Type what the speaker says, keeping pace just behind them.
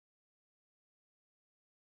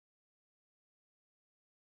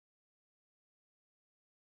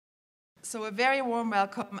So a very warm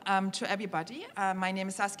welcome to everybody. My name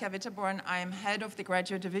is Saskia Witterborn. I am head of the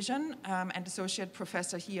graduate division and associate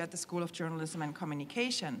professor here at the School of Journalism and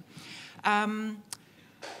Communication. The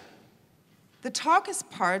talk is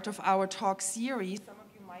part of our talk series. Some of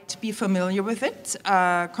you might be familiar with it,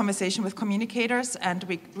 Conversation with Communicators, and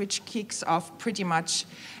which kicks off pretty much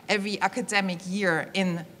every academic year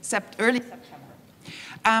in early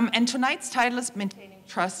September. And tonight's title is Maintaining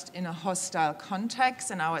Trust in a Hostile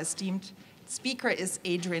Context, and our esteemed speaker is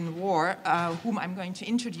Adrian Warr, whom I'm going to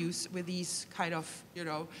introduce with these kind of,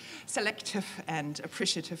 selective and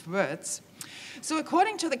appreciative words. So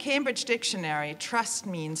according to the Cambridge Dictionary, trust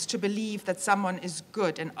means to believe that someone is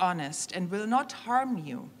good and honest and will not harm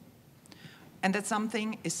you, and that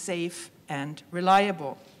something is safe and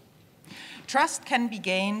reliable. Trust can be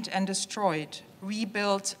gained and destroyed,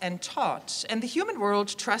 rebuilt and taught. And the human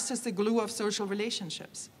world, trust is the glue of social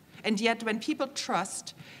relationships. And yet, when people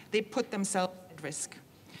trust, they put themselves at risk.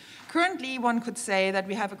 Currently, one could say that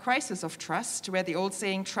we have a crisis of trust, where the old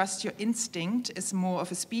saying, trust your instinct, is more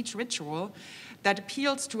of a speech ritual that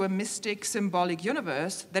appeals to a mystic, symbolic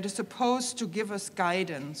universe that is supposed to give us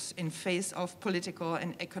guidance in face of political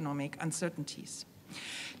and economic uncertainties.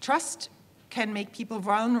 Trust can make people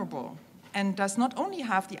vulnerable and does not only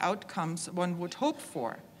have the outcomes one would hope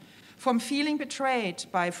for, from feeling betrayed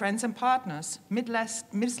by friends and partners,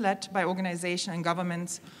 misled by organizations and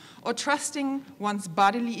governments, or trusting one's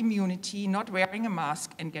bodily immunity, not wearing a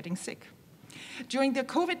mask and getting sick. During the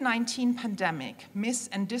COVID-19 pandemic, mis-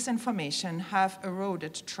 and disinformation have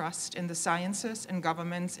eroded trust in the sciences and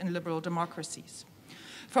governments in liberal democracies.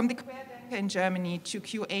 From the Querdenker in Germany to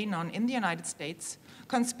QAnon in the United States,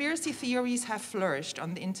 conspiracy theories have flourished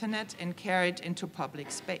on the internet and carried into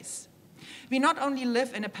public space. We not only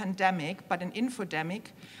live in a pandemic, but an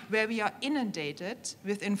infodemic, where we are inundated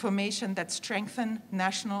with information that strengthen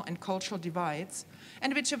national and cultural divides,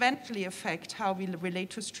 and which eventually affect how we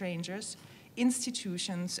relate to strangers,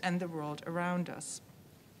 institutions, and the world around us.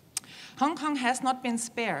 Hong Kong has not been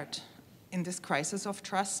spared in this crisis of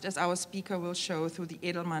trust, as our speaker will show through the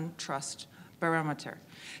Edelman Trust Barometer.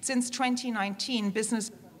 Since 2019, business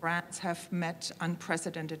and brands have met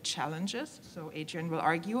unprecedented challenges, so Adrian will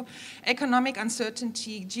argue: economic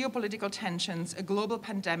uncertainty, geopolitical tensions, a global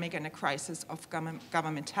pandemic, and a crisis of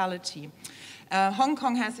governmentality. Hong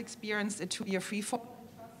Kong has experienced a two-year freefall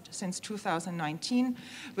since 2019,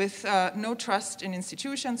 with no trust in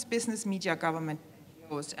institutions, business, media, government,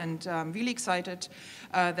 and I'm really excited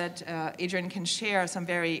that Adrian can share some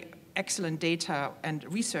very excellent data and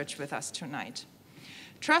research with us tonight.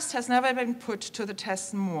 Trust has never been put to the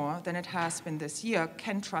test more than it has been this year.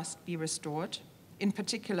 Can trust be restored? In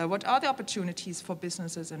particular, what are the opportunities for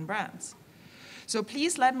businesses and brands? So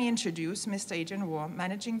please let me introduce Mr. Adrian Warr,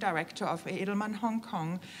 Managing Director of Edelman Hong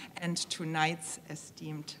Kong, and tonight's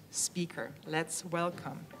esteemed speaker. Let's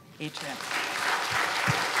welcome Adrian.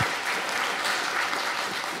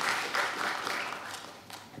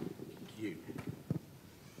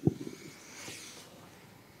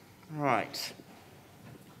 Right.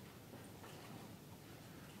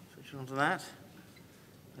 Switch on to that.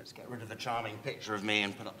 Let's get rid of the charming picture of me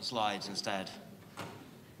and put up the slides instead.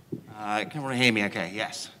 Can everyone hear me okay?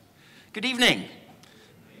 Yes. Good evening.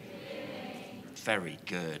 Good evening. Very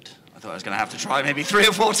good. I thought I was going to have to try maybe 3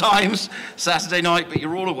 or 4 times Saturday night, but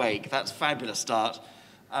you're all awake. That's a fabulous start.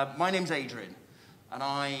 My name's Adrian, and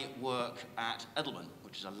I work at Edelman,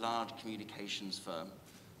 which is a large communications firm.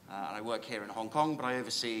 And I work here in Hong Kong, but I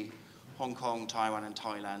oversee Hong Kong, Taiwan, and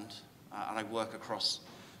Thailand. And I work across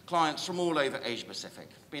clients from all over Asia Pacific.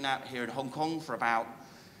 Been out here in Hong Kong for about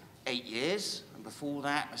 8 years. And before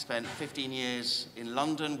that, I spent 15 years in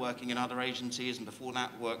London working in other agencies. And before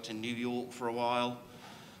that, worked in New York for a while.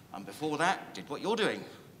 And before that, did what you're doing.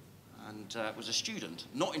 And was a student,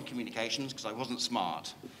 not in communications, because I wasn't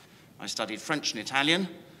smart. I studied French and Italian,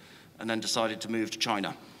 and then decided to move to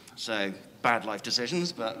China. So, bad life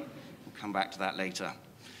decisions, but we'll come back to that later. I'm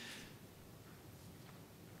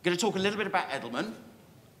going to talk a little bit about Edelman,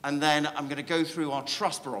 and then I'm going to go through our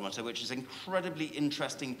trust barometer, which is an incredibly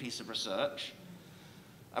interesting piece of research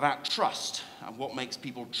about trust and what makes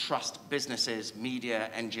people trust businesses, media,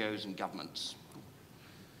 NGOs, and governments.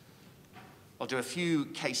 I'll do a few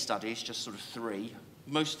case studies, just sort of 3,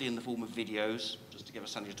 mostly in the form of videos, just to give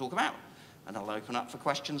us something to talk about, and I'll open up for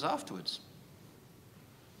questions afterwards.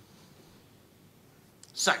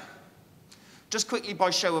 So, just quickly by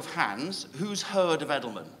show of hands, who's heard of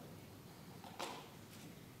Edelman?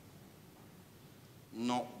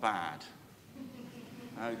 Not bad.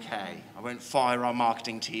 Okay, I won't fire our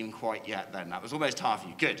marketing team quite yet then. That was almost half of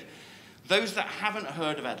you. Good. Those that haven't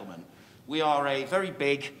heard of Edelman, we are a very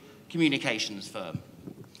big communications firm.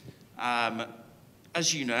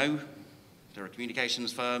 As you know, there are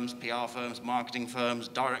communications firms, PR firms, marketing firms,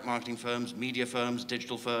 direct marketing firms, media firms,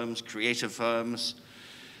 digital firms, creative firms.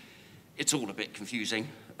 It's all a bit confusing,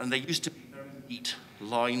 and there used to be very neat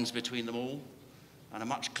lines between them all, and a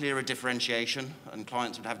much clearer differentiation, and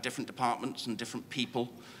clients would have different departments and different people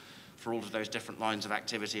for all of those different lines of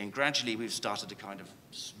activity, and gradually we've started to kind of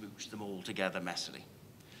smooch them all together messily.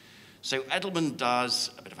 So Edelman does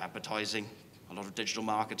a bit of advertising, a lot of digital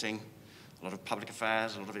marketing, a lot of public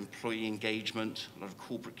affairs, a lot of employee engagement, a lot of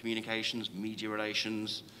corporate communications, media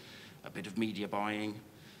relations, a bit of media buying.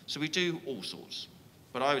 So we do all sorts.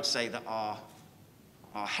 But I would say that our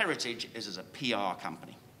heritage is as a PR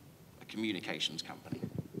company, a communications company.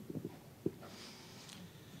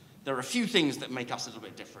 There are a few things that make us a little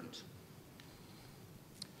bit different.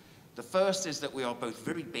 The first is that we are both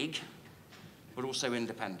very big, but also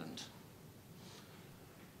independent.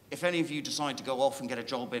 If any of you decide to go off and get a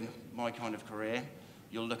job in my kind of career,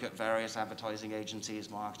 you'll look at various advertising agencies,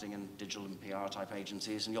 marketing and digital and PR type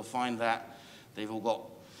agencies, and you'll find that they've all got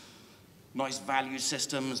nice value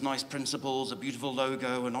systems, nice principles, a beautiful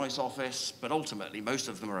logo, a nice office, but ultimately most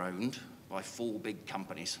of them are owned by 4 big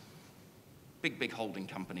companies. Big holding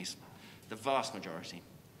companies, the vast majority.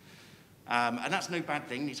 And that's no bad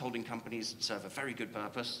thing. These holding companies serve a very good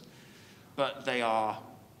purpose, but they are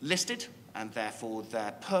listed, and therefore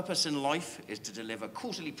their purpose in life is to deliver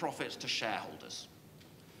quarterly profits to shareholders.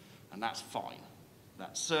 And that's fine.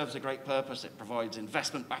 That serves a great purpose. It provides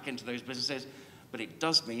investment back into those businesses, but it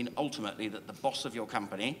does mean ultimately that the boss of your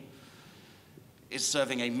company is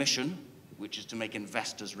serving a mission, which is to make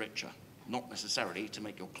investors richer, not necessarily to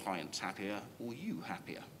make your clients happier or you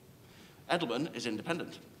happier. Edelman is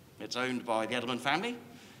independent. It's owned by the Edelman family,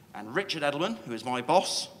 and Richard Edelman, who is my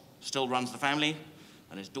boss, still runs the family,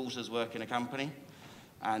 and his daughters work in a company.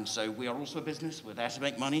 And so we are also a business. We're there to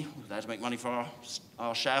make money. We're there to make money for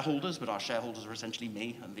our shareholders, but our shareholders are essentially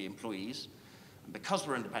me and the employees. And because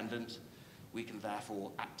we're independent, we can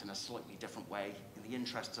therefore act in a slightly different way in the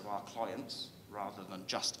interests of our clients rather than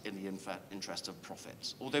just in the interest of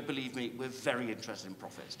profits. Although, believe me, we're very interested in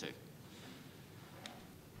profits too.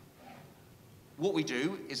 What we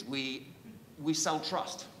do is we sell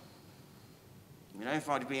trust. You know, if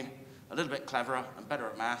I'd been a little bit cleverer and better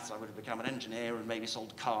at maths, I would have become an engineer and maybe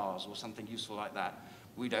sold cars or something useful like that.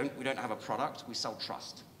 We don't have a product, we sell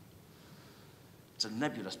trust. It's a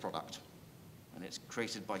nebulous product, and it's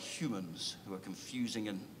created by humans who are confusing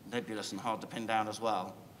and nebulous and hard to pin down as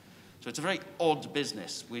well. So it's a very odd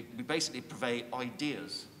business. We basically purvey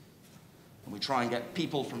ideas, and we try and get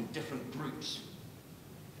people from different groups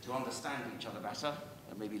to understand each other better,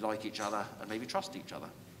 and maybe like each other, and maybe trust each other,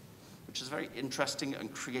 which is a very interesting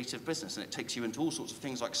and creative business, and it takes you into all sorts of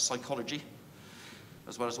things like psychology,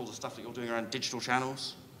 as well as all the stuff that you're doing around digital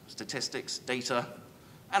channels, statistics, data,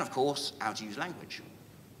 and of course, how to use language.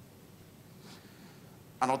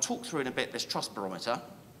 And I'll talk through in a bit this trust barometer.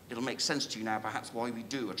 It'll make sense to you now perhaps why we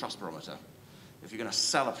do a trust barometer. If you're going to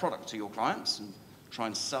sell a product to your clients and try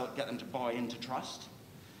and get them to buy into trust,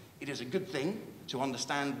 it is a good thing to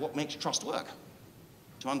understand what makes trust work,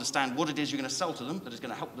 to understand what it is you're going to sell to them that is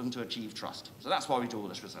going to help them to achieve trust. So that's why we do all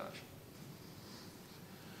this research.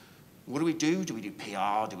 What do we do? Do we do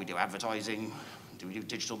PR? Do we do advertising? Do we do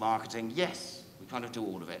digital marketing? Yes, we kind of do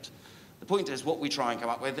all of it. The point is, what we try and come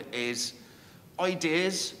up with is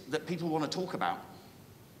ideas that people want to talk about,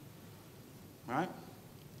 right?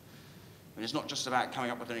 I mean, it's not just about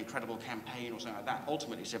coming up with an incredible campaign or something like that.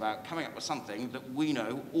 Ultimately, it's about coming up with something that we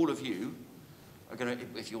know all of you are going to,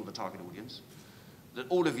 if you're the target audience, that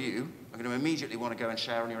all of you are going to immediately want to go and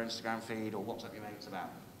share on your Instagram feed or WhatsApp your mates about.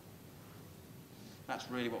 That's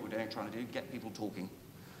really what we're doing, trying to do, get people talking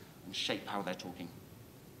and shape how they're talking.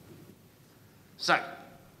 So,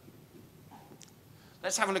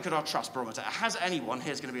 let's have a look at our trust barometer. Has anyone,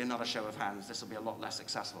 here's going to be another show of hands, this will be a lot less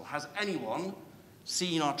accessible. Has anyone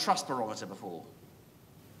seen our trust barometer before?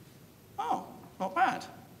 Oh, not bad.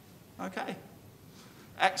 Okay.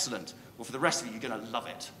 Excellent. Well, for the rest of you, you're going to love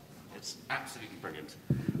it. It's absolutely brilliant.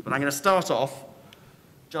 But I'm going to start off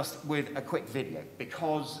just with a quick video,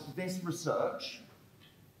 because this research,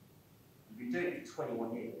 we've been doing it for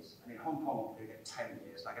 21 years, and in Hong Kong, we're doing it 10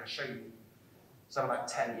 years, and I'm going to show you some of that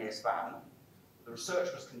 10-year span. The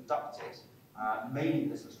research was conducted, mainly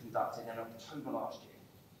this was conducted in October last year.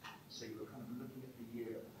 So you were kind of looking at the year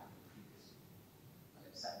that happened previously. And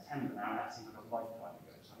it's September now, and that seems like a lifetime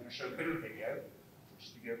ago. So I'm going to show a bit of a video,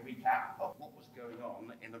 just to give you a recap of what was going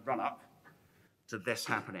on in the run-up to this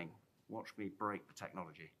happening. Watch me break the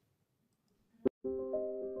technology.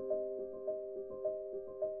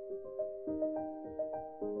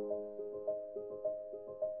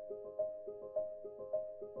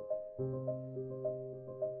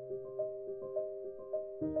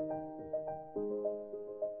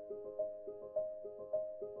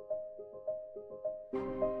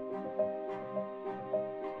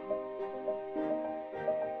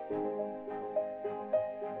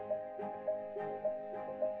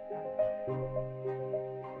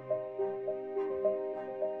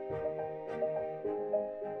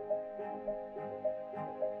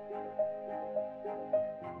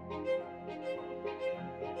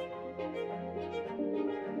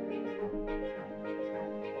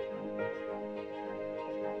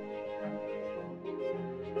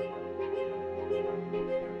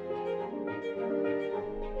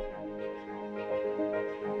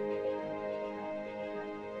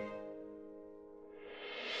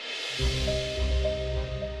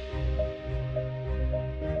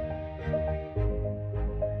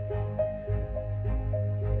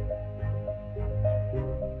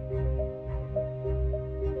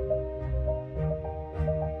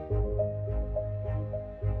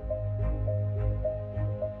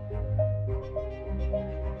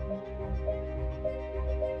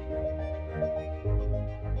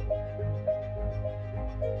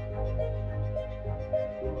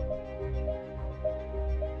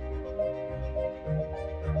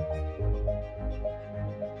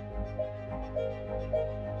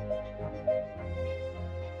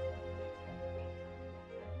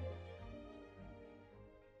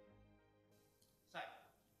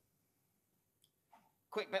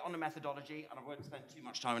 Quick bit on the methodology, and I won't spend too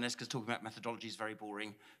much time on this because talking about methodology is very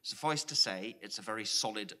boring. Suffice to say, it's a very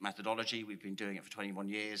solid methodology. We've been doing it for 21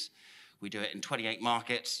 years. We do it in 28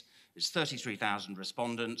 markets. It's 33,000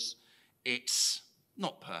 respondents. It's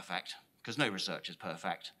not perfect, because no research is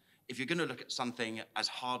perfect. If you're going to look at something as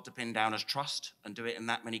hard to pin down as trust and do it in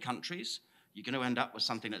that many countries, you're going to end up with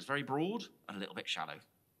something that's very broad and a little bit shallow.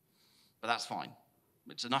 But that's fine.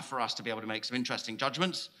 It's enough for us to be able to make some interesting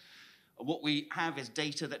judgments. What we have is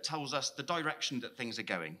data that tells us the direction that things are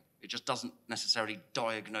going. It just doesn't necessarily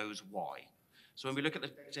diagnose why. So when we look at the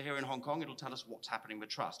data here in Hong Kong, it'll tell us what's happening with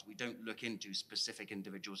trust. We don't look into specific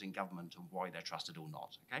individuals in government and why they're trusted or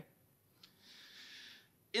not, okay?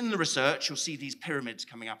 In the research, you'll see these pyramids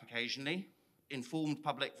coming up occasionally. Informed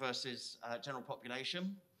public versus general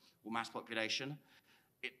population or mass population.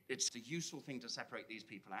 It's a useful thing to separate these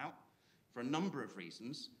people out for a number of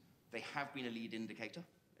reasons. They have been a lead indicator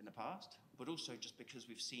in the past, but also just because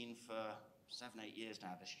we've seen for 7-8 years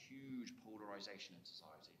now this huge polarization in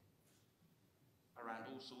society around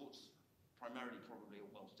all sorts, primarily probably a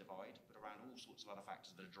wealth divide, but around all sorts of other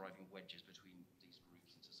factors that are driving wedges between these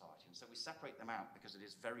groups in society. And so we separate them out because it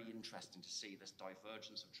is very interesting to see this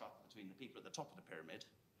divergence of trust between the people at the top of the pyramid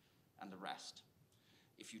and the rest.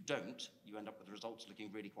 If you don't, you end up with the results looking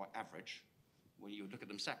really quite average. When you look at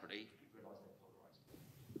them separately, you realize they're polarized.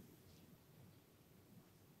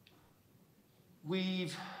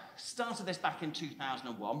 We've started this back in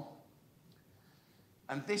 2001,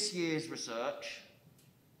 and this year's research,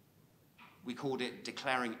 we called it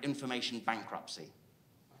Declaring Information Bankruptcy,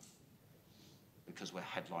 because we're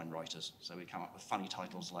headline writers, so we come up with funny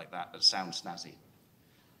titles like that sound snazzy.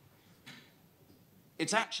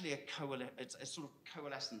 It's actually it's a sort of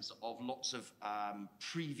coalescence of lots of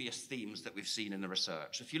previous themes that we've seen in the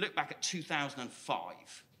research. If you look back at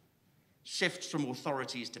 2005, shifts from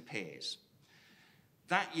authorities to peers.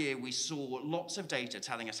 That year, we saw lots of data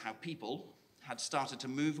telling us how people had started to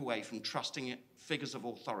move away from trusting figures of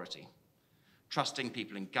authority, trusting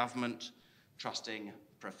people in government, trusting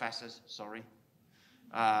professors,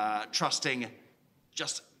 trusting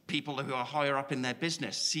just people who are higher up in their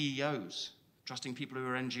business, CEOs, trusting people who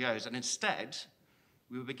are NGOs, and instead,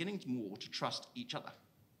 we were beginning more to trust each other,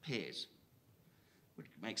 peers, which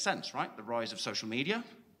makes sense, right? The rise of social media,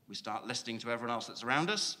 we start listening to everyone else that's around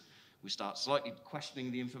us, we start slightly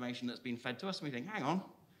questioning the information that's been fed to us, and we think, hang on,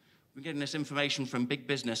 we're getting this information from big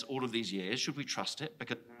business all of these years, should we trust it?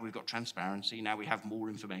 Because now we've got transparency, now we have more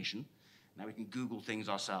information, now we can Google things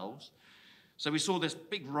ourselves. So we saw this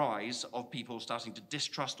big rise of people starting to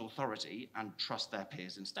distrust authority and trust their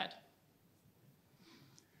peers instead.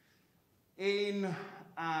 In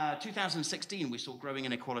 2016, we saw growing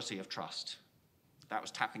inequality of trust. That was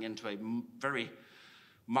tapping into a very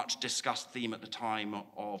much discussed theme at the time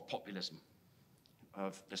of populism,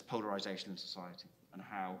 of this polarization in society, and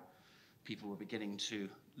how people were beginning to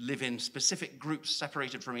live in specific groups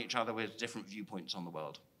separated from each other with different viewpoints on the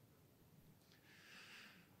world.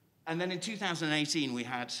 And then in 2018, we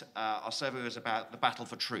had our survey was about the battle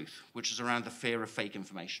for truth, which is around the fear of fake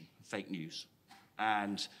information, fake news,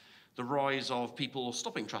 and the rise of people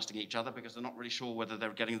stopping trusting each other because they're not really sure whether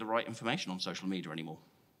they're getting the right information on social media anymore.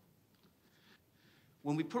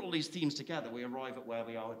 When we put all these themes together, we arrive at where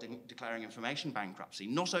we are declaring information bankruptcy.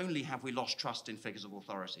 Not only have we lost trust in figures of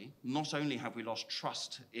authority, not only have we lost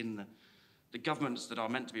trust in the governments that are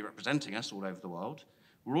meant to be representing us all over the world,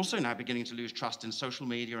 we're also now beginning to lose trust in social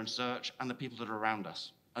media and search and the people that are around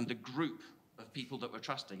us. And the group of people that we're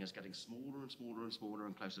trusting is getting smaller and smaller and smaller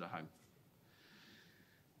and closer to home.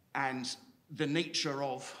 And the nature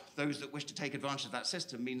of those that wish to take advantage of that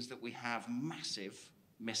system means that we have massive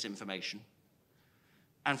misinformation.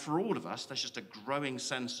 And for all of us, there's just a growing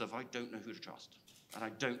sense of, I don't know who to trust, and I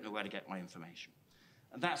don't know where to get my information.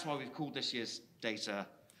 And that's why we've called this year's data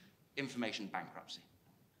information bankruptcy.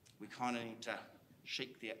 We kind of need to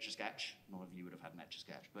shake the Etch-a-Sketch. None of you would have had an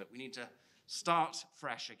Etch-a-Sketch, but we need to start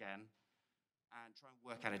fresh again and try and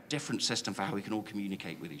work out a different system for how we can all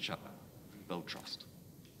communicate with each other and build trust.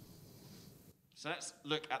 So let's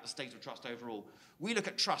look at the state of trust overall. We look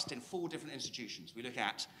at trust in 4 different institutions. We look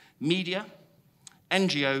at media,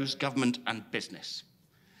 NGOs, government, and business.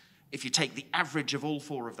 If you take the average of all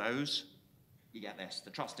 4 of those, you get this, the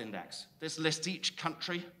trust index. This lists each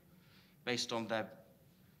country based on their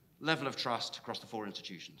level of trust across the 4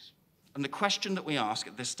 institutions. And the question that we ask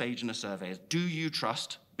at this stage in the survey is, do you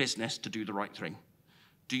trust business to do the right thing?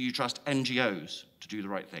 Do you trust NGOs to do the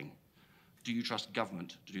right thing? Do you trust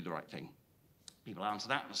government to do the right thing? People answer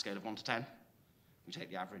that on a scale of 1 to 10. We take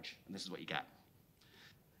the average, and this is what you get.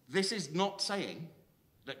 This is not saying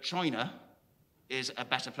that China is a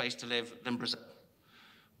better place to live than Brazil,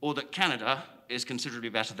 or that Canada is considerably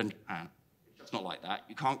better than Japan. It's just not like that.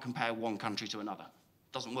 You can't compare one country to another.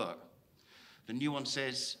 It doesn't work. The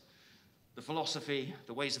nuances, the philosophy,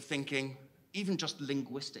 the ways of thinking, even just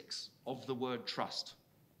linguistics of the word trust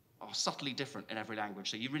are subtly different in every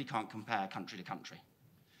language, so you really can't compare country to country.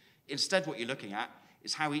 Instead, what you're looking at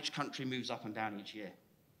is how each country moves up and down each year,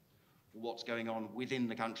 what's going on within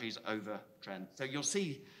the countries over trend. So you'll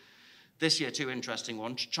see this year two interesting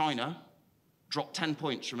ones. China dropped 10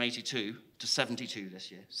 points from 82 to 72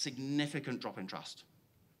 this year. Significant drop in trust.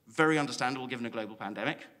 Very understandable given a global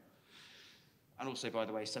pandemic. And also, by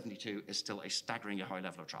the way, 72 is still a staggeringly high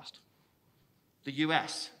level of trust. The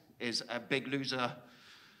US is a big loser.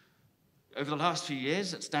 Over the last few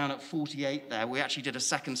years, it's down at 48 there. We actually did a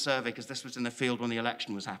second survey because this was in the field when the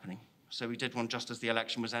election was happening. So we did one just as the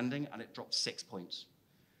election was ending, and it dropped 6 points,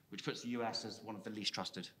 which puts the US as one of the least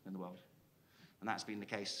trusted in the world. And that's been the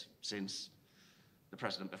case since the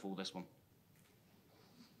president before this one.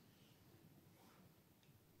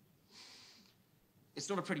 It's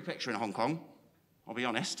not a pretty picture in Hong Kong, I'll be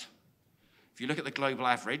honest. If you look at the global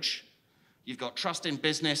average, you've got trust in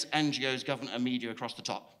business, NGOs, government, and media across the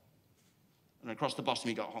top. And across the bottom,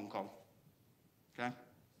 you've got Hong Kong. Okay?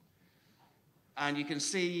 And you can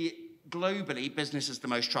see globally, business is the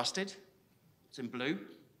most trusted. It's in blue.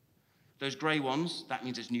 Those grey ones, that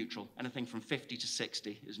means it's neutral. Anything from 50 to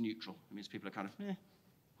 60 is neutral. It means people are kind of,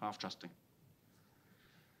 half trusting.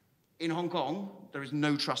 In Hong Kong, there is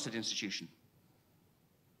no trusted institution.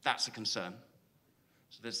 That's a concern.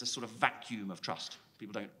 So there's this sort of vacuum of trust.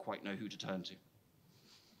 People don't quite know who to turn to.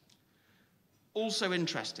 Also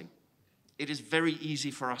interesting, it is very easy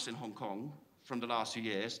for us in Hong Kong from the last few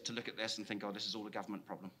years to look at this and think, oh, this is all a government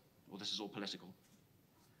problem, or this is all political.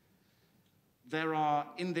 There are,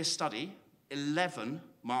 in this study, 11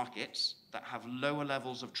 markets that have lower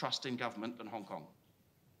levels of trust in government than Hong Kong,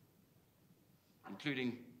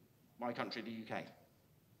 including my country, the UK.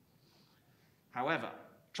 However,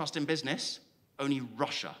 trust in business, only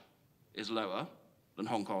Russia is lower than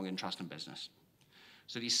Hong Kong in trust in business.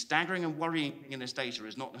 So the staggering and worrying thing in this data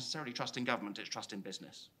is not necessarily trust in government, it's trust in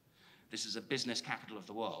business. This is a business capital of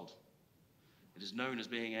the world. It is known as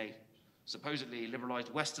being a supposedly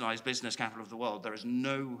liberalized, westernized business capital of the world. There is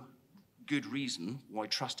no good reason why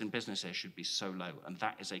trust in business here should be so low, and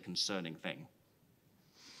that is a concerning thing.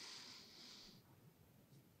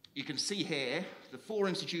 You can see here the 4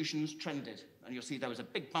 institutions trended, and you'll see there was a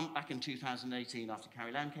big bump back in 2018 after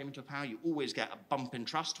Carrie Lam came into power. You always get a bump in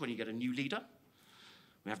trust when you get a new leader.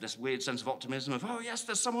 We have this weird sense of optimism of, oh yes,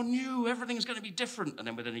 there's someone new, everything's going to be different. And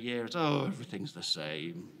then within a year, it's, oh, everything's the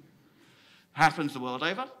same. Happens the world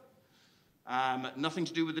over. Nothing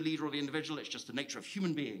to do with the leader or the individual, it's just the nature of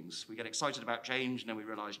human beings. We get excited about change, and then we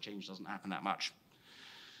realize change doesn't happen that much.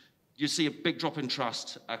 You see a big drop in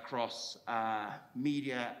trust across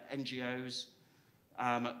media, NGOs,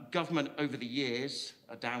 government over the years,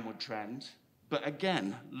 a downward trend. But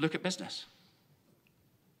again, look at business.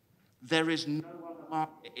 There is no other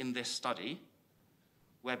market in this study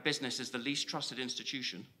where business is the least trusted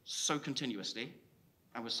institution so continuously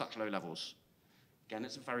and with such low levels. Again,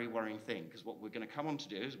 it's a very worrying thing, because what we're going to come on to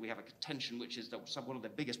do is we have a contention, which is that one of the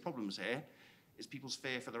biggest problems here is people's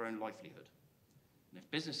fear for their own livelihood. And if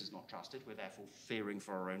business is not trusted, we're therefore fearing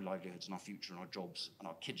for our own livelihoods and our future and our jobs and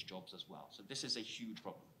our kids' jobs as well. So this is a huge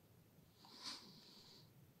problem.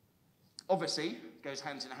 Obviously, it goes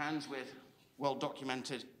hand in hand with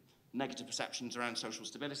well-documented negative perceptions around social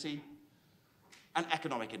stability and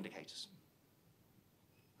economic indicators.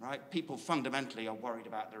 Right? People fundamentally are worried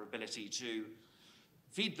about their ability to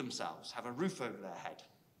feed themselves, have a roof over their head,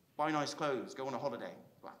 buy nice clothes, go on a holiday.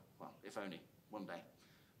 Well, if only one day.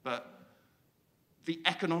 But the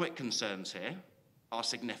economic concerns here are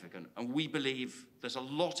significant, and we believe there's a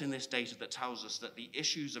lot in this data that tells us that the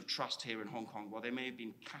issues of trust here in Hong Kong, while they may have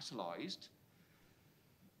been catalyzed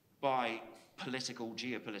by political,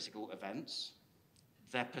 geopolitical events,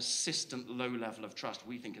 their persistent low level of trust,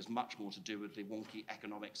 we think, has much more to do with the wonky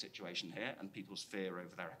economic situation here and people's fear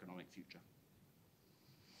over their economic future.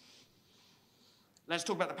 Let's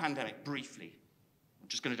talk about the pandemic briefly. I'm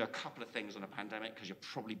just going to do a couple of things on a pandemic because you're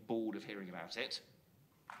probably bored of hearing about it.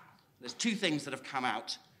 There's 2 things that have come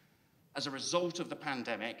out as a result of the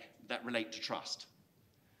pandemic that relate to trust.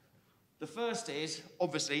 The first is,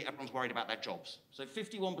 obviously, everyone's worried about their jobs. So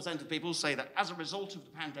 51% of people say that as a result of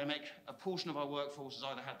the pandemic, a portion of our workforce has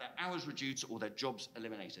either had their hours reduced or their jobs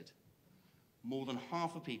eliminated. More than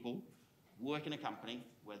half of people work in a company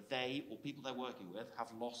where they or people they're working with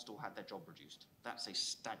have lost or had their job reduced. That's a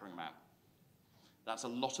staggering amount. That's a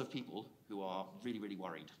lot of people who are really, really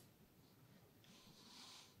worried.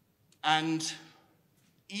 And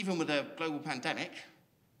even with a global pandemic,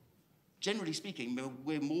 generally speaking,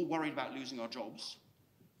 we're more worried about losing our jobs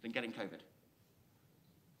than getting COVID.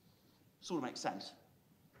 Sort of makes sense.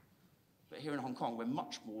 But here in Hong Kong, we're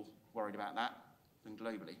much more worried about that than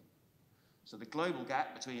globally. So the global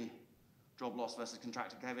gap between job loss versus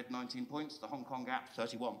contracted COVID, 19 points. The Hong Kong gap,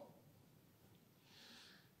 31.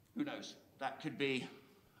 Who knows? That could be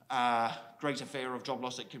greater fear of job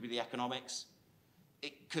loss. It could be the economics.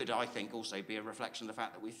 It could, I think, also be a reflection of the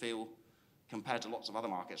fact that we feel, compared to lots of other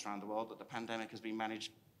markets around the world, that the pandemic has been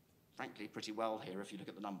managed, frankly, pretty well here if you look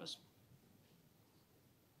at the numbers.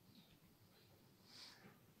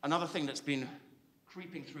 Another thing that's been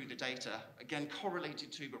creeping through the data, again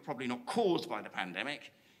correlated to but probably not caused by the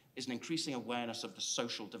pandemic, is an increasing awareness of the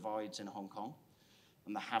social divides in Hong Kong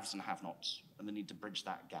and the haves and have-nots and the need to bridge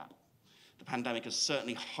that gap. The pandemic has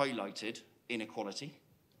certainly highlighted inequality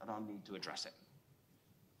and our need to address it.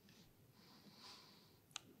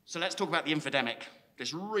 So let's talk about the infodemic,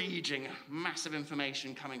 this raging, massive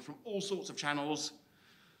information coming from all sorts of channels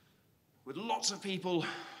with lots of people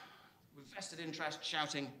with vested interest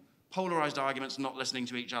shouting polarized arguments, not listening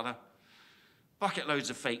to each other, bucket loads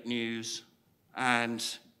of fake news,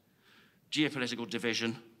 and geopolitical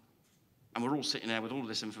division. And we're all sitting there with all of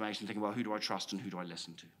this information thinking, well, who do I trust and who do I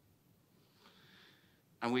listen to?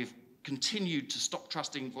 And we've continued to stop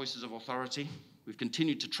trusting voices of authority. We've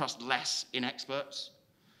continued to trust less in experts,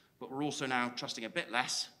 but we're also now trusting a bit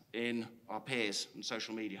less in our peers and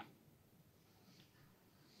social media.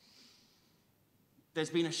 There's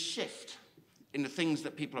been a shift in the things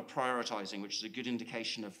that people are prioritizing, which is a good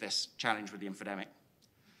indication of this challenge with the infodemic.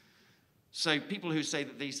 So people who say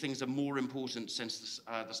that these things are more important since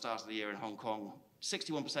the start of the year in Hong Kong,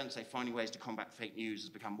 61% say finding ways to combat fake news has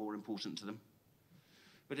become more important to them.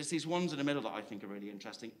 But it's these ones in the middle that I think are really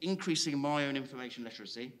interesting. Increasing my own information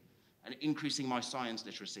literacy and increasing my science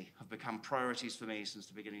literacy have become priorities for me since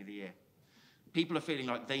the beginning of the year. People are feeling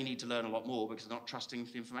like they need to learn a lot more because they're not trusting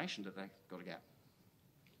the information that they've got to get.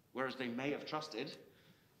 Whereas they may have trusted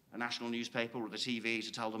a national newspaper or the TV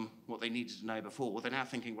to tell them what they needed to know before, they're now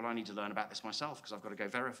thinking, well, I need to learn about this myself because I've got to go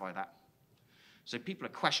verify that. So people are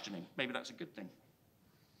questioning. Maybe that's a good thing.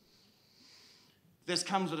 This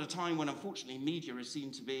comes at a time when, unfortunately, media is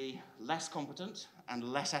seen to be less competent and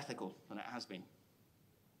less ethical than it has been.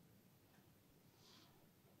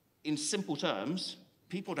 In simple terms,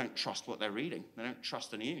 people don't trust what they're reading. They don't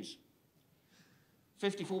trust the news.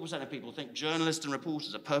 54% of people think journalists and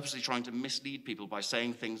reporters are purposely trying to mislead people by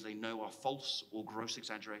saying things they know are false or gross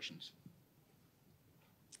exaggerations.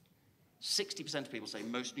 60% of people say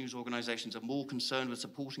most news organizations are more concerned with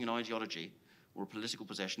supporting an ideology or a political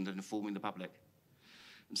position than informing the public.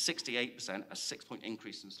 And 68%, a 6-point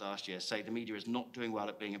increase since last year, say the media is not doing well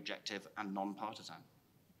at being objective and non-partisan.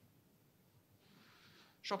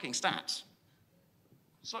 Shocking stats.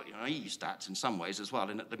 Slightly naive stats in some ways as well,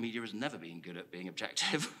 in that the media has never been good at being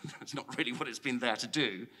objective. That's not really what it's been there to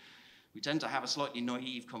do. We tend to have a slightly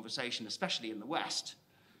naive conversation, especially in the West,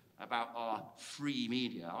 about our free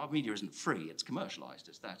media. Our media isn't free, it's commercialized,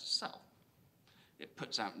 it's there to sell. It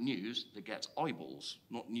puts out news that gets eyeballs,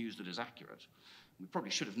 not news that is accurate. We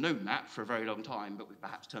probably should have known that for a very long time, but we've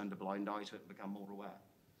perhaps turned a blind eye to it and become more aware.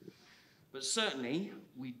 But certainly,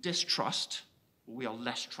 we distrust, or we are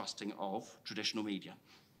less trusting of, traditional media.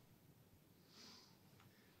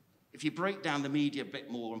 If you break down the media a bit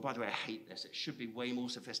more, and by the way, I hate this, it should be way more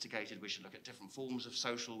sophisticated. We should look at different forms of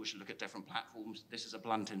social, we should look at different platforms. This is a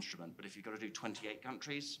blunt instrument, but if you've got to do 28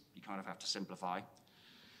 countries, you kind of have to simplify.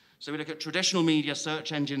 So we look at traditional media,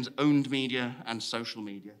 search engines, owned media, and social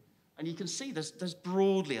media. And you can see there's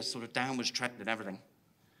broadly a sort of downwards trend in everything.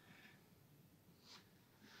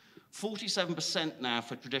 47% now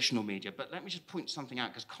for traditional media, but let me just point something out,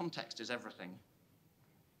 because context is everything.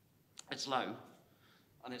 It's low,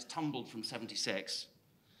 and it's tumbled from 76,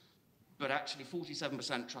 but actually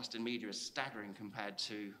 47% trust in media is staggering compared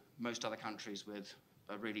to most other countries with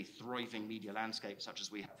a really thriving media landscape such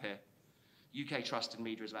as we have here. UK trust in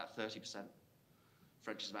media is about 30%,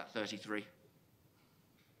 French is about 33%.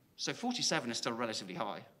 So 47 is still relatively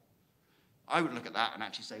high. I would look at that and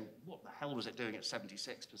actually say, what the hell was it doing at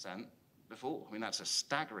 76% before? I mean, that's a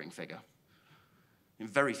staggering figure. In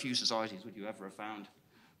very few societies would you ever have found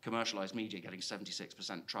commercialized media getting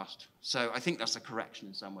 76% trust. So I think that's a correction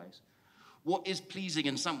in some ways. What is pleasing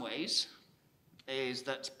in some ways is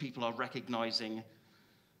that people are recognizing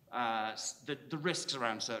the risks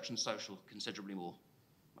around search and social considerably more.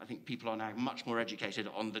 I think people are now much more educated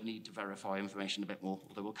on the need to verify information a bit more,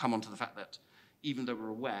 although we'll come on to the fact that even though we're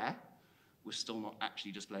aware, we're still not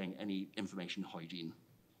actually displaying any information hygiene.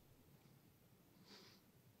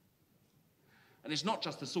 And it's not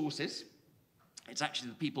just the sources, it's actually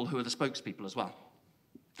the people who are the spokespeople as well.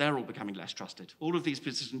 They're all becoming less trusted. All of these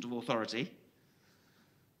positions of authority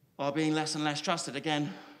are being less and less trusted.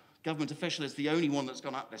 Again, government official is the only one that's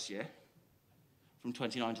gone up this year, from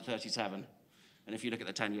 29 to 37. And if you look at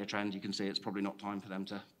the 10-year trend, you can see it's probably not time for them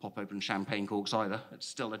to pop open champagne corks either. It's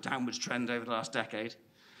still a downwards trend over the last decade.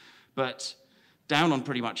 But down on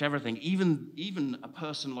pretty much everything, even a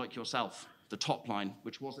person like yourself, the top line,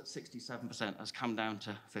 which was at 67%, has come down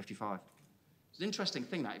to 55. It's an interesting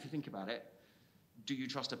thing that, if you think about it, do you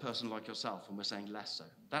trust a person like yourself? And we're saying less so.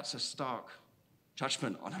 That's a stark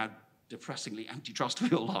judgment on how depressingly anti-trust we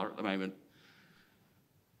all are at the moment.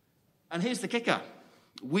 And here's the kicker.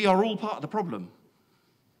 We are all part of the problem.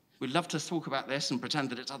 We'd love to talk about this and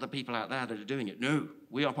pretend that it's other people out there that are doing it. No,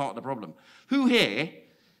 we are part of the problem. Who here,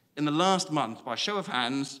 in the last month, by show of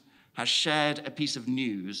hands, has shared a piece of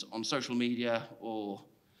news on social media or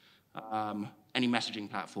any messaging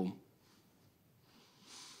platform?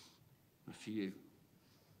 A few.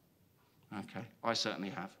 Okay, I certainly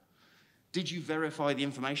have. Did you verify the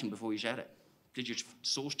information before you shared it? Did you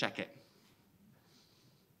source check it?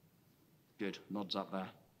 Good, nods up there.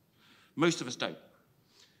 Most of us don't.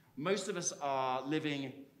 Most of us are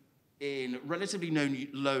living in relatively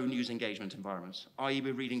low news engagement environments, i.e.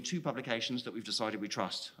 we're reading 2 publications that we've decided we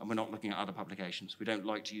trust, and we're not looking at other publications. We don't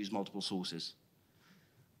like to use multiple sources.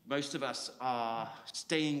 Most of us are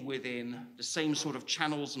staying within the same sort of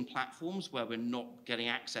channels and platforms where we're not getting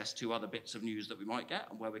access to other bits of news that we might get,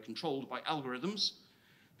 and where we're controlled by algorithms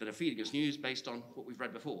that are feeding us news based on what we've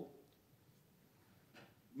read before.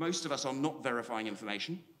 Most of us are not verifying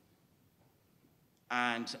information,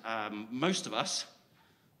 and most of us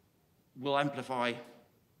will amplify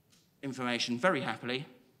information very happily,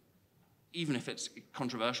 even if it's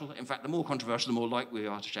controversial. In fact, the more controversial, the more likely we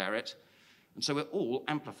are to share it. And so we're all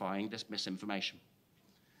amplifying this misinformation.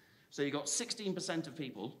 So you've got 16% of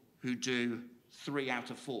people who do 3 out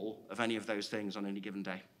of 4 of any of those things on any given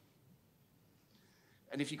day.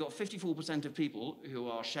 And if you've got 54% of people who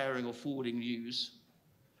are sharing or forwarding news,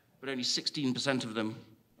 but only 16% of them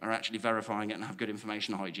are actually verifying it and have good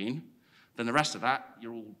information hygiene, then the rest of that,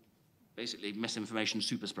 you're all basically misinformation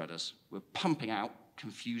super spreaders. We're pumping out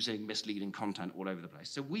confusing, misleading content all over the place.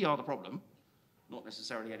 So we are the problem, not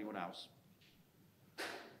necessarily anyone else.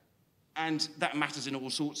 And that matters in all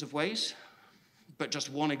sorts of ways. But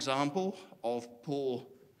just one example of poor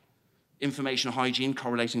information hygiene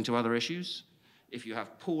correlating to other issues. If you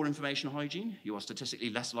have poor information hygiene, you are statistically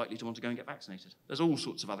less likely to want to go and get vaccinated. There's all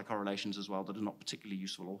sorts of other correlations as well that are not particularly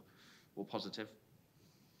useful or positive.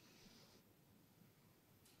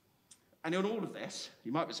 And in all of this,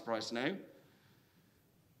 you might be surprised to know,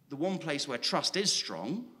 the one place where trust is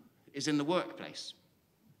strong is in the workplace.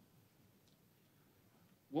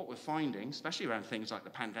 What we're finding, especially around things like the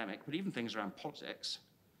pandemic, but even things around politics,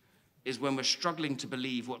 is when we're struggling to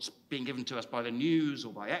believe what's being given to us by the news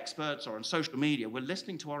or by experts or on social media, we're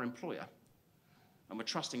listening to our employer and we're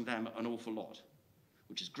trusting them an awful lot,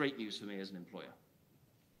 which is great news for me as an employer.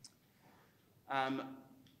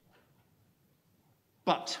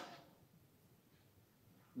 But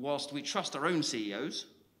whilst we trust our own CEOs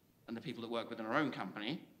and the people that work within our own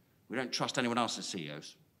company, we don't trust anyone else's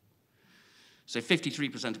CEOs. So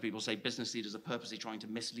 53% of people say business leaders are purposely trying to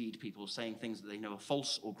mislead people, saying things that they know are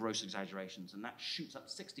false or gross exaggerations, and that shoots up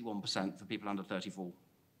 61% for people under 34.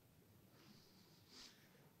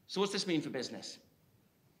 So what's this mean for business?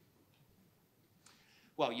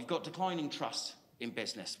 Well, you've got declining trust in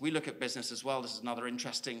business. We look at business as well. This is another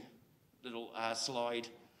interesting little slide.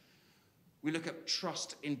 We look at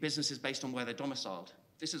trust in businesses based on where they're domiciled.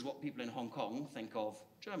 This is what people in Hong Kong think of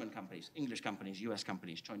German companies, English companies, US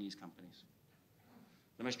companies, Chinese companies.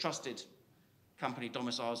 The most trusted company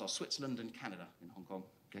domiciles are Switzerland and Canada in Hong Kong,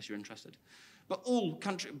 in case you're interested. But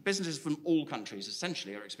businesses from all countries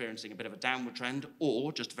essentially are experiencing a bit of a downward trend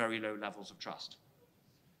or just very low levels of trust.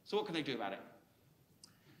 So what can they do about it?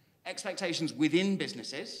 Expectations within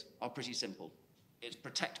businesses are pretty simple. It's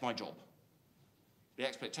protect my job. The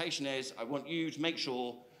expectation is I want you to make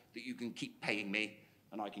sure that you can keep paying me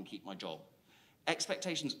and I can keep my job.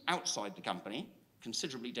 Expectations outside the company,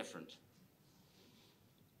 considerably different.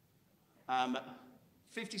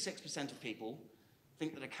 56% of people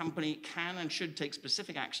think that a company can and should take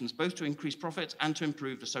specific actions both to increase profits and to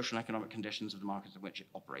improve the social and economic conditions of the markets in which it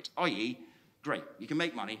operates. I.e., great, you can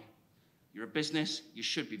make money, you're a business, you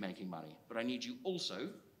should be making money, but I need you also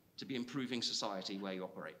to be improving society where you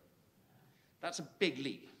operate. That's a big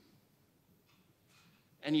leap.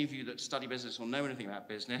 Any of you that study business or know anything about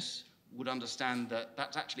business would understand that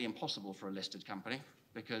that's actually impossible for a listed company.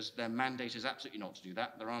 because their mandate is absolutely not to do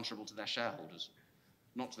that. They're answerable to their shareholders,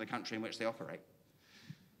 not to the country in which they operate.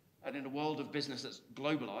 And in a world of business that's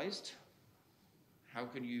globalized, how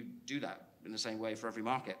can you do that in the same way for every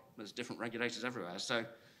market? There's different regulators everywhere. So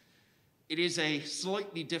it is a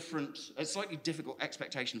slightly difficult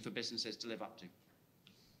expectation for businesses to live up to. It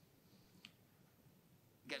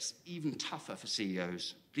gets even tougher for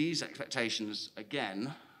CEOs. These expectations,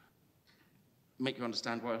 again, make you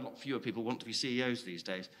understand why a lot fewer people want to be CEOs these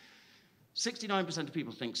days. 69% of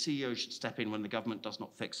people think CEOs should step in when the government does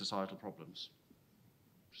not fix societal problems.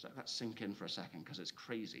 Just let that sink in for a second, because it's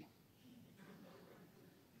crazy.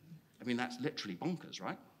 I mean, that's literally bonkers,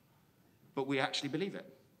 right? But we actually believe it.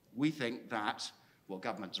 We think that, well,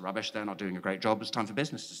 government's rubbish, they're not doing a great job, it's time for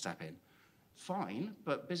business to step in. Fine,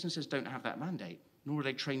 but businesses don't have that mandate, nor are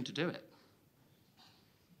they trained to do it.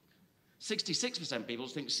 66% of people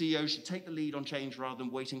think CEOs should take the lead on change rather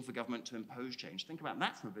than waiting for government to impose change. Think about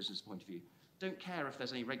that from a business point of view. Don't care if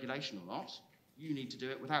there's any regulation or not. You need to do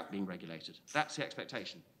it without being regulated. That's the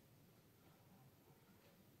expectation.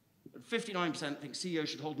 59% think CEOs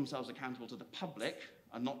should hold themselves accountable to the public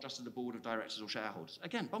and not just to the board of directors or shareholders.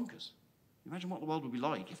 Again, bonkers. Imagine what the world would be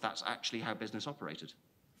like if that's actually how business operated.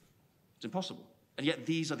 It's impossible. And yet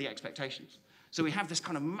these are the expectations. So we have this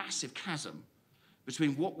kind of massive chasm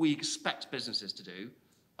between what we expect businesses to do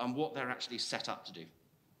and what they're actually set up to do.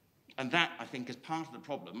 And that, I think, is part of the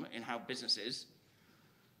problem in how businesses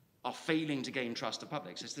are failing to gain trust of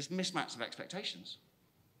publics. It's this mismatch of expectations.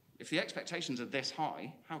 If the expectations are this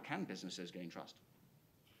high, how can businesses gain trust?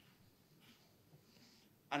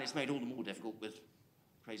 And it's made all the more difficult with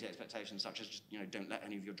crazy expectations such as just, don't let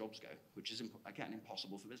any of your jobs go, which is, again,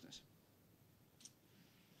 impossible for business.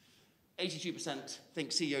 82%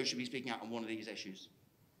 think CEOs should be speaking out on one of these issues.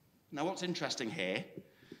 Now, what's interesting here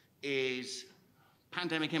is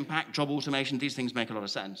pandemic impact, job automation, these things make a lot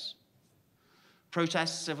of sense.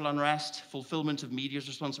 Protests, civil unrest, fulfillment of media's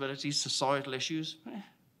responsibilities, societal issues,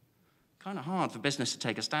 kind of hard for business to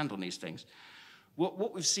take a stand on these things.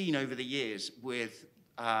 What we've seen over the years with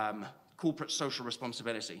corporate social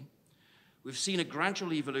responsibility, we've seen a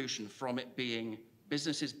gradual evolution from it being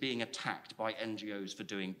businesses being attacked by NGOs for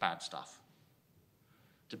doing bad stuff,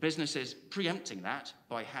 to businesses preempting that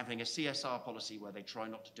by having a CSR policy where they try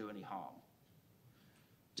not to do any harm,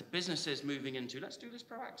 to businesses moving into, let's do this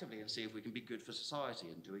proactively and see if we can be good for society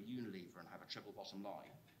and do a Unilever and have a triple bottom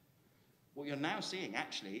line. What you're now seeing,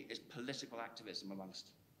 actually, is political activism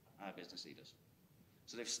amongst business leaders.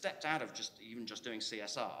 So they've stepped out of just doing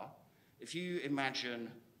CSR. If you imagine,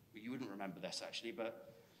 you wouldn't remember this, actually, but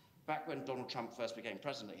back when Donald Trump first became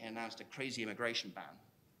president, he announced a crazy immigration ban.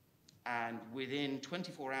 And within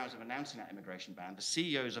 24 hours of announcing that immigration ban, the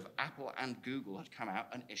CEOs of Apple and Google had come out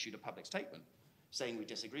and issued a public statement saying we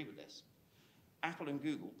disagree with this. Apple and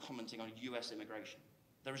Google commenting on US immigration.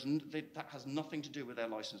 That has nothing to do with their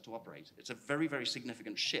license to operate. It's a very, very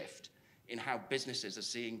significant shift in how businesses are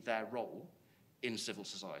seeing their role in civil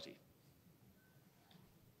society.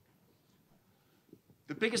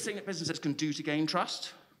 The biggest thing that businesses can do to gain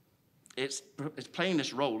trust, it's playing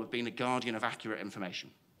this role of being the guardian of accurate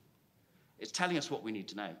information. It's telling us what we need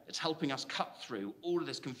to know. It's helping us cut through all of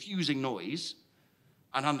this confusing noise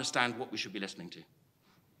and understand what we should be listening to.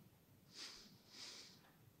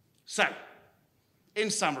 So, in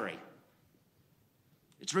summary,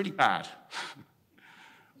 it's really bad.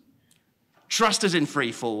 Trust is in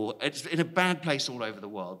free fall. It's in a bad place all over the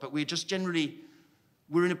world, but we're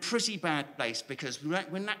in a pretty bad place because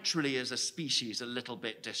we're naturally, as a species, a little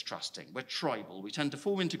bit distrusting. We're tribal. We tend to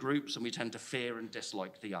form into groups and we tend to fear and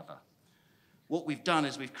dislike the other. What we've done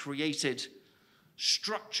is we've created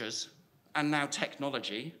structures and now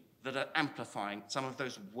technology that are amplifying some of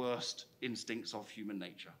those worst instincts of human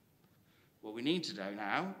nature. What we need to do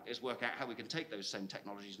now is work out how we can take those same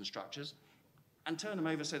technologies and structures and turn them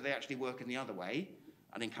over so they actually work in the other way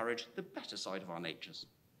and encourage the better side of our natures.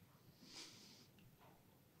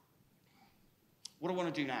 What I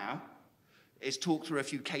want to do now is talk through a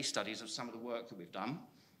few case studies of some of the work that we've done.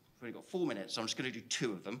 We've only got 4 minutes, so I'm just going to do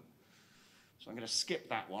 2 of them. So I'm going to skip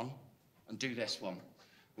that one and do this one.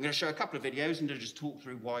 I'm going to show a couple of videos and just talk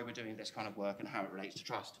through why we're doing this kind of work and how it relates to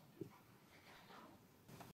trust.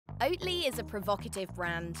 Oatly is a provocative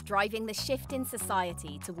brand driving the shift in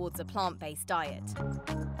society towards a plant-based diet.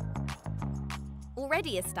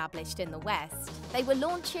 Already established in the West, they were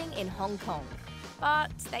launching in Hong Kong,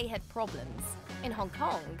 but they had problems. In Hong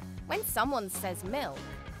Kong, when someone says milk,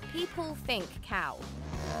 people think cow.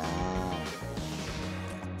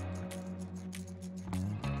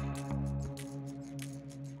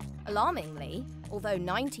 Alarmingly, Although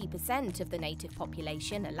 90% of the native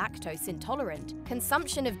population are lactose intolerant,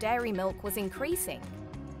 consumption of dairy milk was increasing.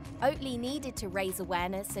 Oatly needed to raise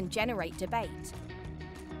awareness and generate debate.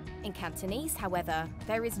 In Cantonese, however,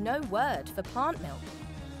 there is no word for plant milk.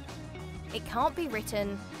 It can't be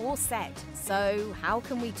written or said, so how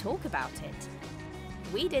can we talk about it?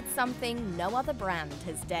 We did something no other brand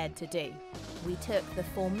has dared to do. We took the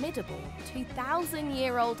formidable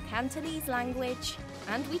 2,000-year-old Cantonese language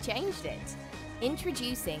and we changed it,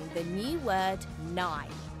 introducing the new word nai,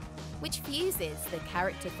 which fuses the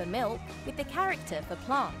character for milk with the character for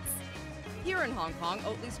plants. Here in Hong Kong,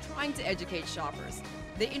 Oatly's trying to educate shoppers.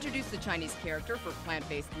 They introduced the Chinese character for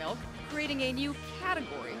plant-based milk, creating a new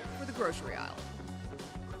category for the grocery aisle.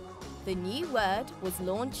 The new word was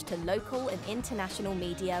launched to local and international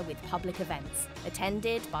media with public events,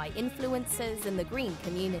 attended by influencers in the green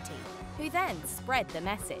community, who then spread the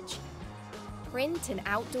message. Print and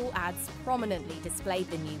outdoor ads prominently displayed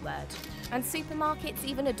the new word, and supermarkets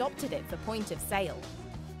even adopted it for point of sale.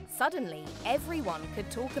 Suddenly, everyone could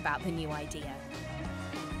talk about the new idea.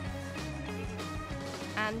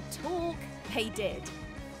 And talk they did.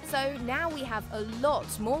 So now we have a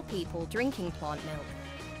lot more people drinking plant milk.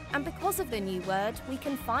 And because of the new word, we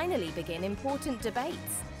can finally begin important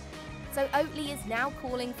debates. So Oatly is now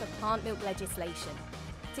calling for plant milk legislation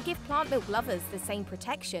to give plant milk lovers the same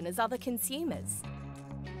protection as other consumers.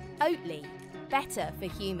 Oatly, better for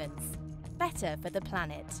humans, better for the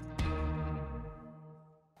planet.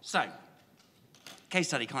 So, case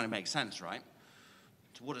study kind of makes sense, right?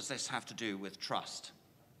 So what does this have to do with trust?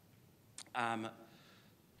 I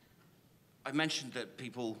mentioned that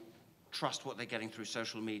people trust what they're getting through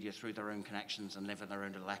social media, through their own connections, and live in their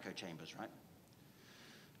own little echo chambers, right?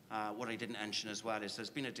 What I didn't mention as well is there's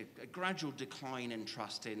been a gradual decline in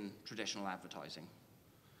trust in traditional advertising.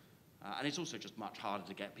 And it's also just much harder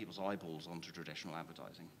to get people's eyeballs onto traditional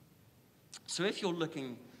advertising. So if you're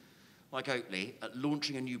looking, like Oatly, at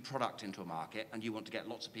launching a new product into a market and you want to get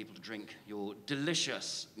lots of people to drink your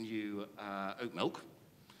delicious new oat milk,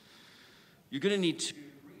 you're going to need to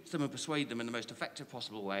reach them and persuade them in the most effective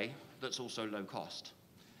possible way that's also low cost.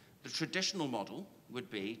 The traditional model would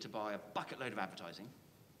be to buy a bucket load of advertising,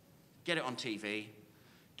 get it on TV,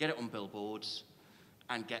 get it on billboards,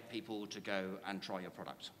 and get people to go and try your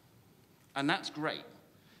product. And that's great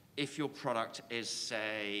if your product is,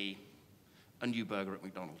 say, a new burger at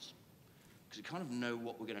McDonald's, because we kind of know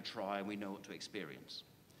what we're going to try and we know what to experience.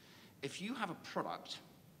 If you have a product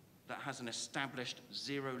that has an established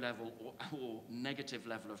zero level or negative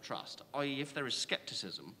level of trust, i.e. if there is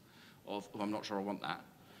skepticism of, oh, I'm not sure I want that,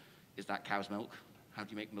 is that cow's milk? How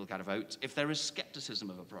do you make milk out of oats? If there is skepticism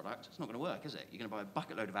of a product, it's not going to work, is it? You're going to buy a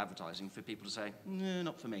bucket load of advertising for people to say, no,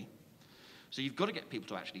 not for me. So you've got to get people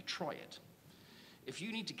to actually try it. If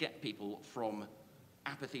you need to get people from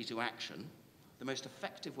apathy to action, the most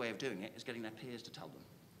effective way of doing it is getting their peers to tell them.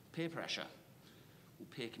 Peer pressure, or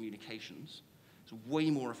peer communications, is way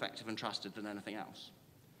more effective and trusted than anything else.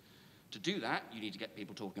 To do that, you need to get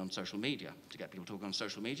people talking on social media. To get people talking on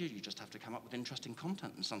social media, you just have to come up with interesting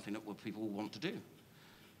content and something that people will want to do.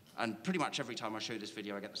 And pretty much every time I show this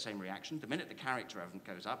video, I get the same reaction. The minute the character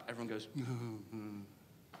goes up, everyone goes, and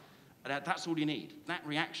that's all you need. That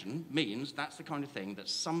reaction means that's the kind of thing that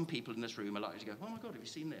some people in this room are likely to go, oh my God, have you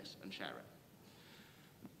seen this? And share it.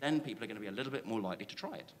 Then people are going to be a little bit more likely to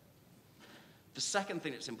try it. The second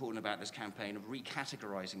thing that's important about this campaign of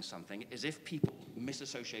recategorizing something is if people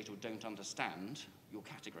misassociate or don't understand your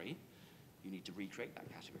category, you need to recreate that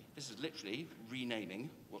category. This is literally renaming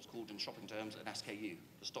what's called in shopping terms an SKU,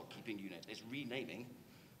 the stock keeping unit. It's renaming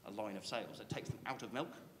a line of sales. It takes them out of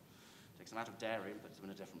milk, takes them out of dairy, and puts them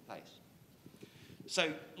in a different place.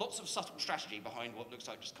 So lots of subtle strategy behind what looks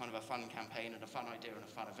like just kind of a fun campaign and a fun idea and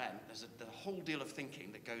a fun event. There's a whole deal of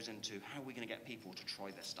thinking that goes into how are we going to get people to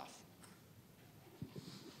try this stuff.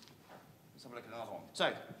 Let's have a look at another one.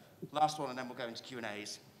 So, last one, and then we'll go into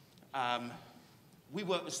Q&As. We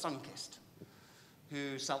work with Sunkist,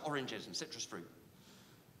 who sell oranges and citrus fruit.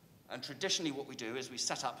 And traditionally what we do is we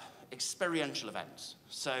set up experiential events.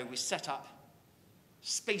 So we set up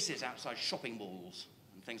spaces outside shopping malls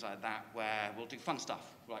and things like that where we'll do fun stuff.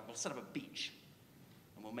 Like we'll set up a beach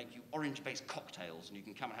and we'll make you orange-based cocktails and you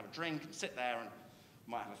can come and have a drink and sit there and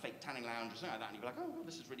you might have a fake tanning lounge or something like that and you'll be like, oh, well,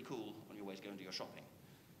 this is really cool on your way to go and do your shopping.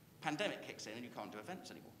 Pandemic kicks in and you can't do events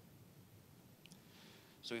anymore.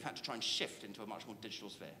 So we've had to try and shift into a much more digital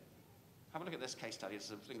sphere. Have a look at this case study.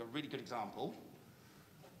 It's, I think, a really good example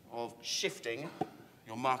of shifting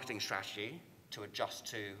your marketing strategy to adjust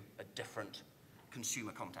to a different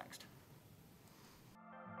consumer context.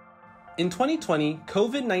 In 2020,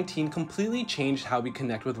 COVID-19 completely changed how we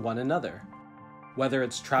connect with one another. Whether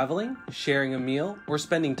it's traveling, sharing a meal, or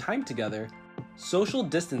spending time together, social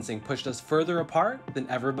distancing pushed us further apart than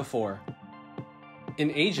ever before.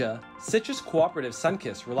 In Asia, citrus cooperative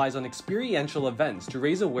Sunkist relies on experiential events to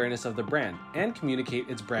raise awareness of the brand and communicate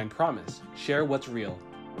its brand promise, share what's real.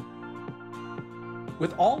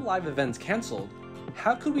 With all live events canceled,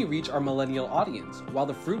 how could we reach our millennial audience while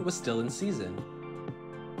the fruit was still in season?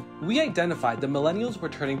 We identified that millennials were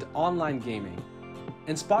turning to online gaming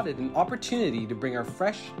and spotted an opportunity to bring our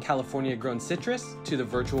fresh, California-grown citrus to the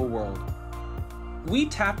virtual world. We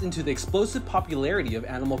tapped into the explosive popularity of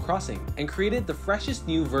Animal Crossing and created the freshest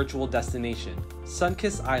new virtual destination,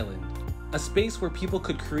 Sunkist Island, a space where people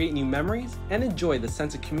could create new memories and enjoy the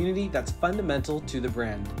sense of community that's fundamental to the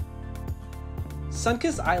brand.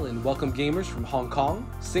 Sunkist Island welcomed gamers from Hong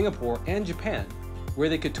Kong, Singapore, and Japan, where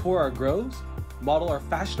they could tour our groves, model our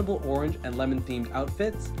fashionable orange and lemon-themed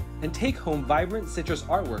outfits, and take home vibrant citrus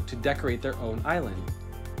artwork to decorate their own island.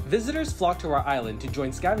 Visitors flocked to our island to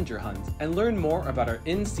join scavenger hunts and learn more about our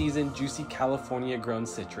in-season juicy California-grown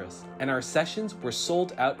citrus, and our sessions were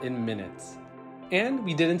sold out in minutes. And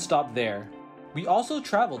we didn't stop there. We also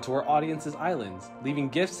traveled to our audience's islands, leaving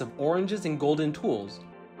gifts of oranges and golden tools,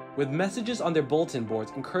 with messages on their bulletin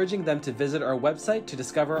boards encouraging them to visit our website to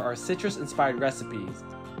discover our citrus-inspired recipes.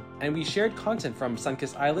 And we shared content from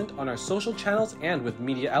Sunkist Island on our social channels and with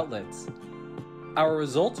media outlets. Our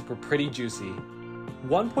results were pretty juicy.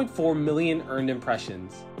 1.4 million earned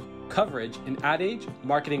impressions. Coverage in Ad Age,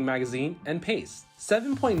 Marketing Magazine, and Pace.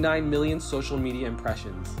 7.9 million social media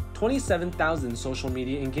impressions. 27,000 social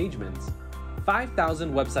media engagements.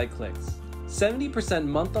 5,000 website clicks. 70%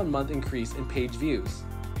 month-on-month increase in page views.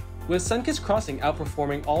 With Sunkist Crossing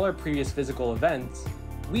outperforming all our previous physical events,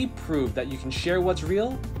 we proved that you can share what's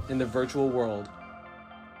real in the virtual world.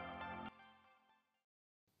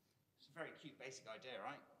 It's a very cute, basic idea,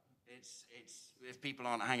 right? It's if people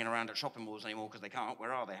aren't hanging around at shopping malls anymore because they can't,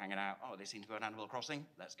 where are they hanging out? Oh, they seem to go on Animal Crossing.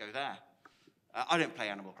 Let's go there. I don't play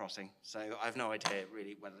Animal Crossing, so I have no idea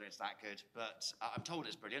really whether it's that good, but I'm told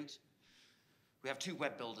it's brilliant. We have 2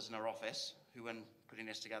 web builders in our office who, when putting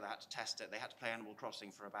this together, had to test it. They had to play Animal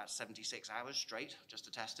Crossing for about 76 hours straight just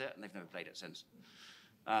to test it, and they've never played it since.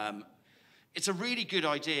 It's a really good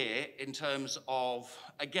idea in terms of,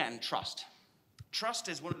 again, trust. Trust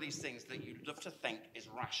is one of these things that you'd love to think is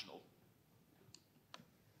rational.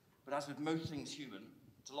 But as with most things human,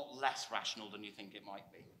 it's a lot less rational than you think it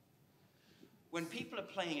might be. When people are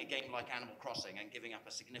playing a game like Animal Crossing and giving up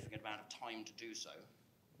a significant amount of time to do so,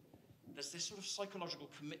 there's this sort of psychological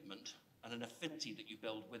commitment and an affinity that you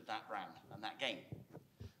build with that brand and that game.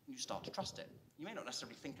 And you start to trust it. You may not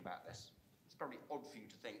necessarily think about this. It's probably odd for you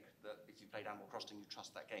to think that if you played Animal Crossing, you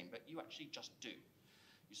trust that game, but you actually just do.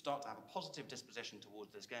 You start to have a positive disposition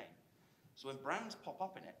towards this game. So when brands pop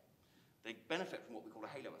up in it, they benefit from what we call a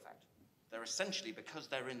halo effect. They're essentially, because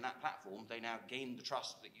they're in that platform, they now gain the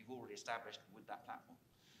trust that you've already established with that platform.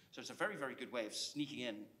 So it's a very, very good way of sneaking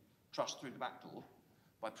in trust through the back door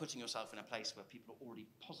by putting yourself in a place where people are already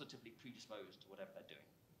positively predisposed to whatever they're doing.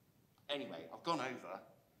 Anyway, I've gone over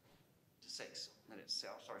to 50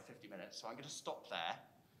 minutes, so I'm going to stop there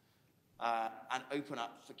and open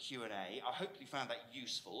up for Q&A. I hope you found that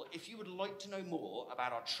useful. If you would like to know more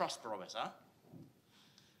about our trust barometer,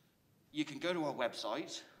 you can go to our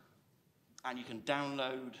website and you can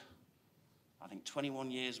download, I think,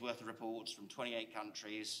 21 years worth of reports from 28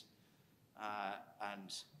 countries.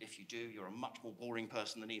 And if you do, you're a much more boring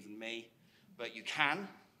person than even me, but you can,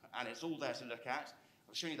 and it's all there to look at.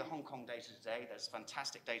 I've shown you the Hong Kong data today. There's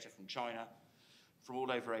fantastic data from China, from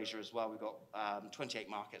all over Asia as well. We've got 28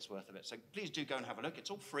 markets worth of it. So please do go and have a look. It's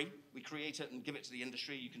all free. We create it and give it to the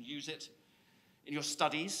industry. You can use it in your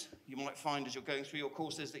studies. You might find as you're going through your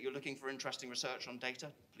courses that you're looking for interesting research on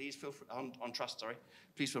data. Please feel free, on trust, sorry.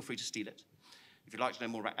 Please feel free to steal it. If you'd like to know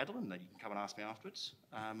more about Edelman, then you can come and ask me afterwards.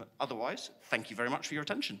 Otherwise, thank you very much for your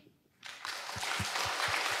attention.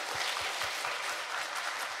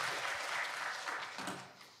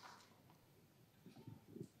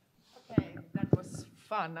 Okay, that was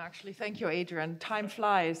fun, actually. Thank you, Adrian. Time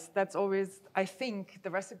flies. That's always, I think, the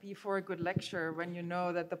recipe for a good lecture, when you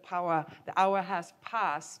know that the hour has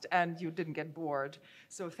passed and you didn't get bored.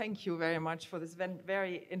 So thank you very much for this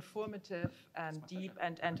very informative and deep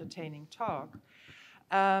and entertaining talk.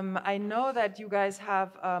 I know that you guys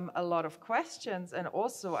have a lot of questions, and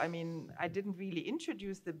also, I mean, I didn't really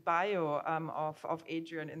introduce the bio of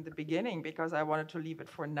Adrian in the beginning because I wanted to leave it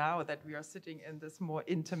for now that we are sitting in this more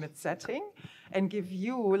intimate setting and give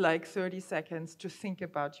you like 30 seconds to think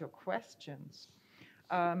about your questions.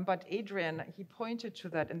 But Adrian, he pointed to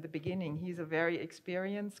that in the beginning. He's a very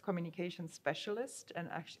experienced communication specialist, and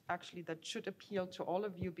actually that should appeal to all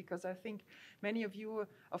of you, because I think many of you,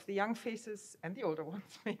 of the young faces and the older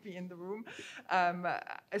ones maybe in the room,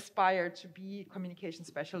 aspire to be communication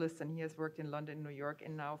specialists, and he has worked in London, New York,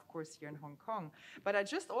 and now, of course, here in Hong Kong. But I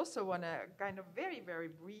just also want to kind of very, very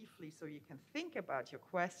briefly, so you can think about your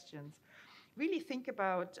questions, really think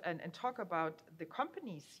about and talk about the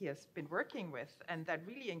companies he has been working with, and that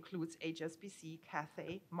really includes HSBC,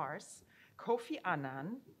 Cathay, Mars, Kofi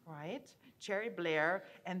Annan, right, Jerry Blair,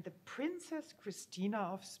 and the Princess Christina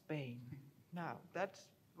of Spain. Now, that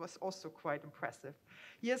was also quite impressive.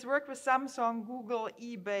 He has worked with Samsung, Google,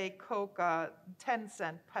 eBay, Coca,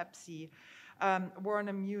 Tencent, Pepsi,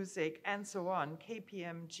 Warner Music, and so on,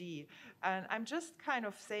 KPMG. And I'm just kind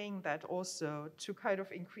of saying that also to kind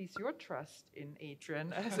of increase your trust in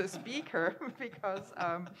Adrian as a speaker, because,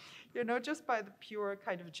 you know, just by the pure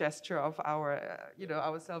kind of gesture of our, you know,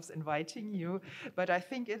 ourselves inviting you. But I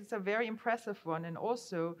think it's a very impressive one. And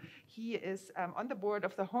also, he is on the board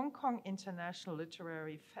of the Hong Kong International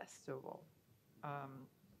Literary Festival.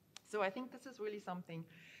 So I think this is really something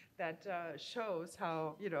that shows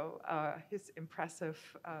how, you know, his impressive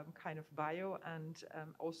kind of bio, and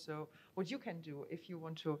also what you can do if you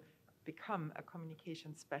want to become a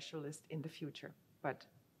communication specialist in the future. But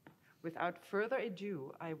without further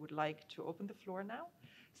ado, I would like to open the floor now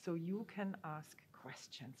so you can ask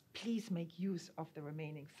questions. Please make use of the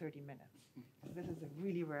remaining 30 minutes. This is a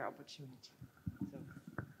really rare opportunity. So,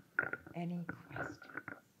 any questions?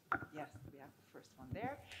 Yes, we have the first one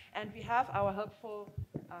there. And we have our helpful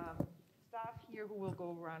staff here who will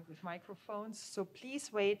go around with microphones. So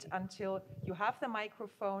please wait until you have the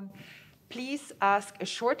microphone. Please ask a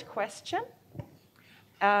short question.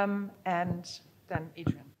 And then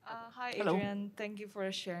Adrian. Hi, Hello. Adrian. Thank you for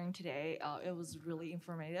sharing today. It was really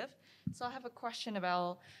informative. So I have a question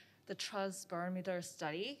about the trust barometer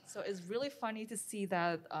study. So it's really funny to see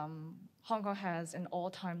that Hong Kong has an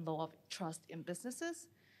all-time low of trust in businesses.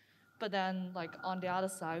 But then, like, on the other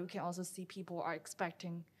side, we can also see people are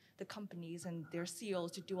expecting the companies and their CEOs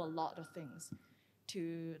to do a lot of things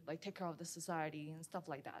to, like, take care of the society and stuff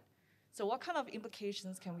like that. So what kind of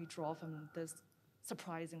implications can we draw from this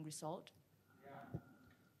surprising result?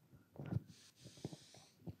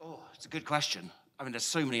 Oh, it's a good question. I mean, there's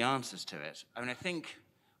so many answers to it. I mean, I think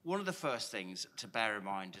one of the first things to bear in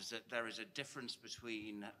mind is that there is a difference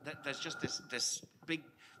between, there's just this big,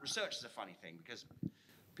 research is a funny thing, because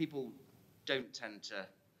people don't tend to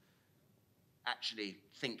actually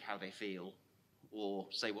think how they feel, or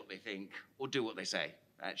say what they think, or do what they say,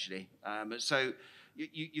 actually. So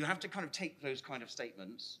you have to kind of take those kind of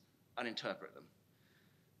statements and interpret them.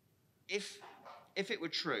 If it were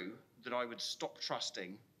true that I would stop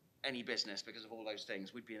trusting any business because of all those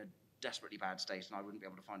things, we'd be in a desperately bad state and I wouldn't be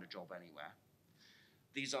able to find a job anywhere.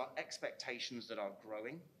 These are expectations that are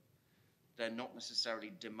growing. They're not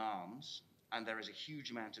necessarily demands. And there is a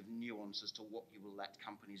huge amount of nuance as to what you will let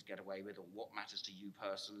companies get away with, or what matters to you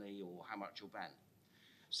personally, or how much you'll bend.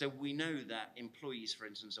 So we know that employees, for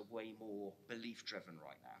instance, are way more belief-driven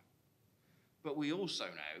right now. But we also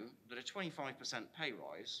know that a 25% pay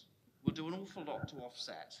rise will do an awful lot to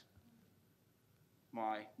offset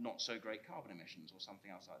my not-so-great carbon emissions or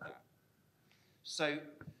something else like that. So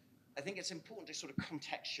I think it's important to sort of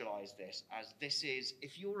contextualize this as this is,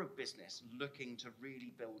 if you're a business looking to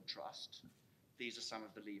really build trust, these are some of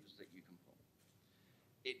the levers that you can pull.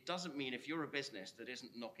 It doesn't mean if you're a business that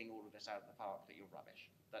isn't knocking all of this out of the park that you're rubbish.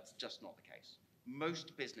 That's just not the case.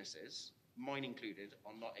 Most businesses, mine included,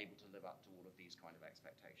 are not able to live up to all of these kind of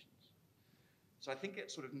expectations. So I think it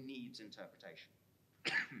sort of needs interpretation.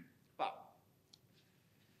 But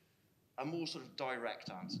a more sort of direct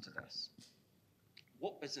answer to this.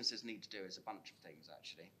 What businesses need to do is a bunch of things,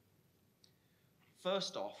 actually.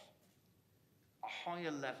 First off, a higher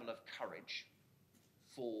level of courage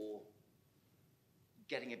for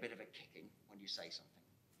getting a bit of a kicking when you say something.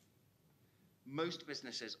 Most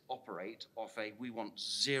businesses operate off a, we want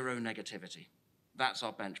zero negativity. That's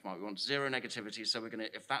our benchmark. We want zero negativity, so we're going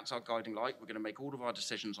to, if that's our guiding light, we're going to make all of our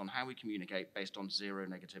decisions on how we communicate based on zero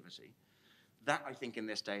negativity. That, I think, in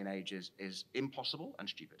this day and age is impossible and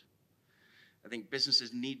stupid. I think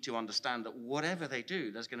businesses need to understand that whatever they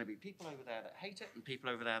do, there's going to be people over there that hate it and people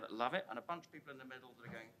over there that love it and a bunch of people in the middle that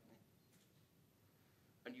are going, eh.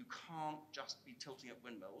 And you can't just be tilting at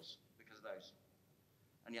windmills because of those.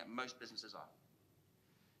 And yet most businesses are.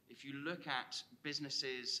 If you look at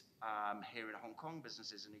businesses here in Hong Kong,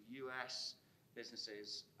 businesses in the US,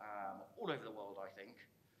 businesses all over the world, I think,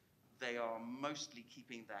 they are mostly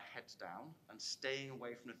keeping their heads down and staying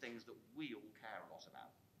away from the things that we all care a lot about.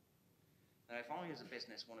 Now, if I, as a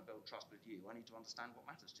business, want to build trust with you, I need to understand what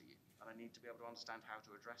matters to you, and I need to be able to understand how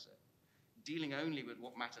to address it. Dealing only with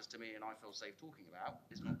what matters to me and I feel safe talking about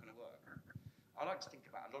is not going to work. I like to think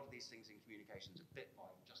about a lot of these things in communications a bit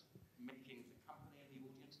like just making the company and the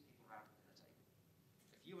audience people around the dinner table.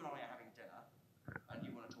 If you and I are having dinner and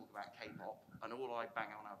you want to talk about K-pop and all I bang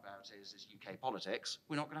on about is UK politics,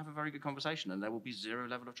 we're not going to have a very good conversation and there will be zero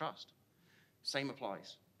level of trust. Same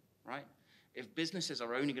applies, right? If businesses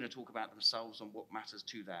are only going to talk about themselves and what matters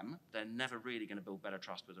to them, they're never really going to build better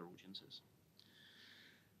trust with their audiences.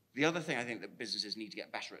 The other thing I think that businesses need to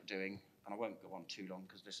get better at doing, and I won't go on too long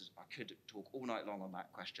because I could talk all night long on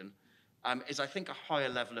that question, is I think a higher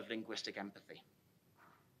level of linguistic empathy.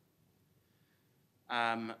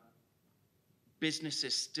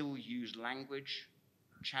 Businesses still use language,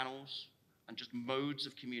 channels, and just modes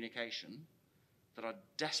of communication that are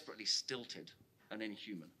desperately stilted and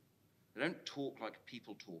inhuman. They don't talk like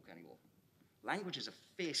people talk anymore. Language is a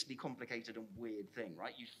fiercely complicated and weird thing,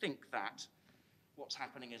 right? You think that what's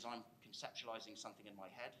happening is I'm conceptualizing something in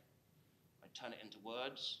my head, I turn it into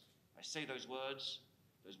words, I say those words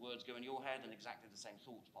go in your head and exactly the same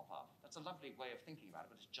thoughts pop up. That's a lovely way of thinking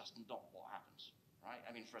about it, but it's just not what happens, right?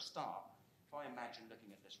 I mean, for a start, if I imagine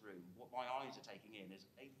looking at this room, what my eyes are taking in is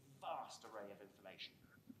a vast array of information,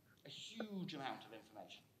 a huge amount of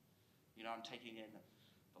information. You know, I'm taking in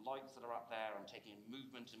the lights that are up there, I'm taking in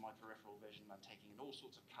movement in my peripheral vision, I'm taking in all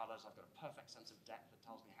sorts of colors, I've got a perfect sense of depth that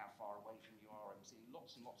tells me how far away from you are, I'm seeing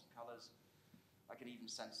lots and lots of colors, I can even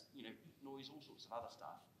sense, you know, noise, all sorts of other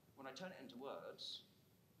stuff. When I turn it into words,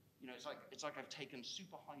 you know, it's like I've taken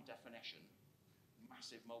super high definition,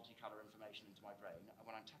 massive multicolor information into my brain, and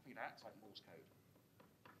when I'm tapping it out, it's like Morse code.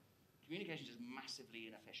 Communications is massively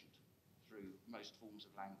inefficient through most forms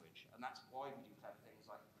of language, and that's why we do clever things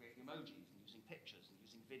like creating emojis and using pictures and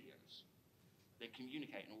using videos. They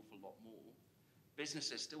communicate an awful lot more.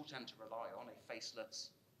 Businesses still tend to rely on a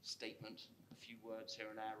faceless statement, a few words here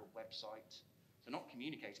and there, a website. They're not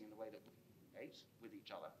communicating in the way that we communicate with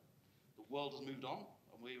each other. The world has moved on,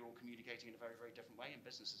 and we're all communicating in a very, very different way, and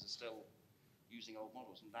businesses are still using old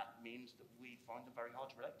models, and that means that we find them very hard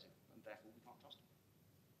to relate to, and therefore we can't trust them.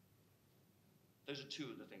 Those are two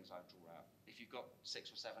of the things I'd draw out. If you've got 6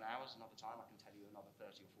 or 7 hours, another time, I can tell you another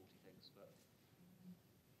 30 or 40 things. But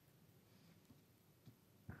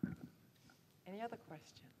any other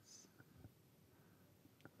questions?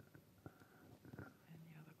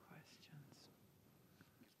 Any other questions?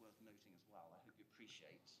 It's worth noting as well, I hope you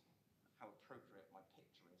appreciate how appropriate my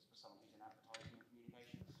picture is for someone who's in advertising and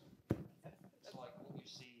communications. It's like what you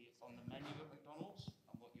see on the menu at McDonald's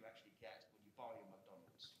and what you actually get when you buy your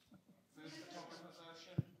McDonald's. Food photographer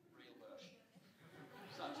version, real version.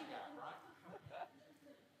 Such a gap, right?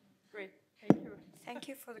 Great, thank you. Thank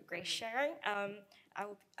you for the great sharing.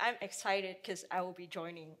 I'm excited because I will be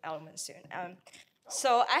joining Element soon.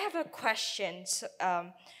 So I have a question.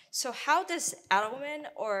 So how does Element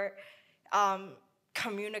or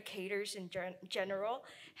communicators in general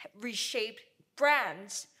reshape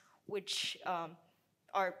brands which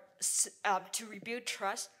are to rebuild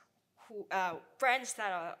trust, brands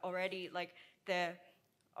that are already like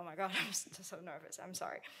oh my God, I'm so nervous, I'm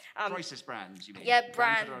sorry. Crisis brands, you mean? Yeah,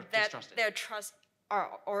 brands that their trust are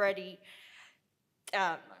already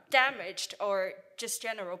damaged or just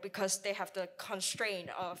general because they have the constraint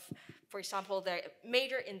of, for example, the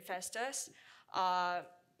major investors,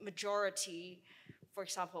 majority, for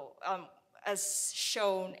example, as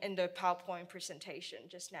shown in the PowerPoint presentation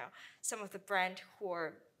just now, some of the brands who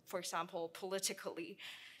are, for example, politically,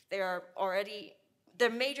 they are already, the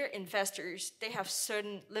major investors, they have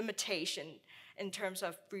certain limitation in terms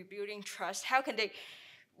of rebuilding trust. How can they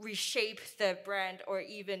reshape the brand or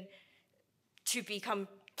even to become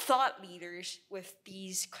thought leaders with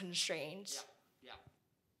these constraints? Yeah.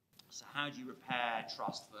 So how do you repair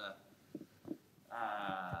trust for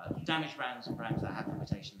damaged brands and brands that have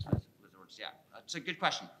limitations with the audience? Yeah, it's a good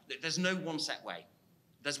question. There's no one set way.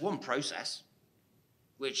 There's one process,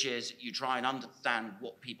 which is you try and understand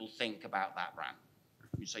what people think about that brand.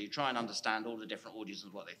 So you try and understand all the different audiences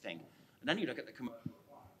and what they think. And then you look at the commercial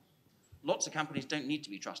requirements. Lots of companies don't need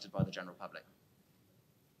to be trusted by the general public.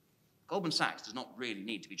 Goldman Sachs does not really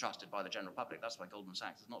need to be trusted by the general public. That's why Goldman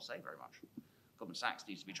Sachs does not say very much. Goldman Sachs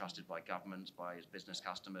needs to be trusted by governments, by its business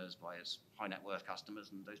customers, by its high net worth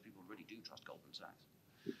customers, and those people really do trust Goldman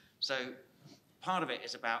Sachs. So part of it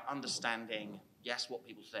is about understanding, yes, what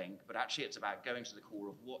people think, but actually it's about going to the core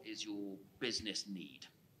of what is your business need.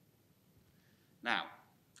 Now,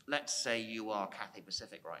 let's say you are Cathay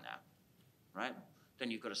Pacific right now, right? then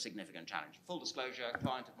you've got a significant challenge. Full disclosure,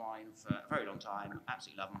 client of mine for a very long time,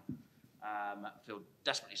 absolutely love them, feel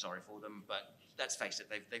desperately sorry for them, but let's face it,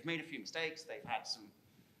 they've made a few mistakes, they've had some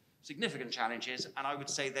significant challenges, and I would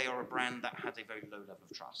say they are a brand that has a very low level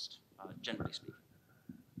of trust, generally speaking.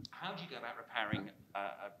 How do you go about repairing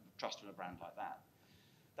trust in a brand like that?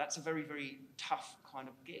 That's a very, very tough kind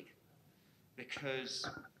of gig, because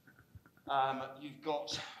you've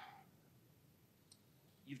got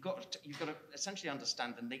to essentially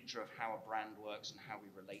understand the nature of how a brand works and how we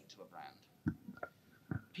relate to a brand.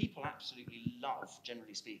 People absolutely love,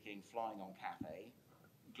 generally speaking, flying on Cathay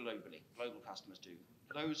globally. Global customers do.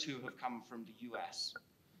 Those who have come from the US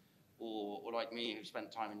or like me who've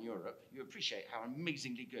spent time in Europe, you appreciate how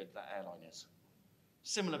amazingly good that airline is.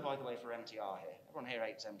 Similar, by the way, for MTR here. Everyone here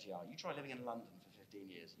hates MTR. You try living in London for 15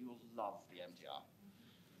 years, you will love the MTR.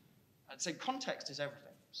 And so context is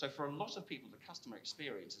everything. So for a lot of people, the customer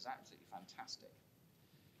experience is absolutely fantastic.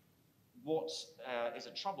 What is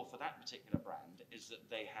a trouble for that particular brand is that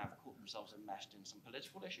they have caught themselves enmeshed in some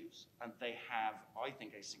political issues, and they have, I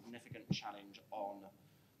think, a significant challenge on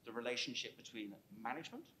the relationship between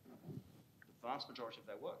management, the vast majority of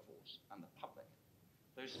their workforce, and the public.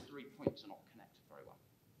 Those 3 points are not connected very well.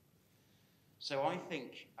 So I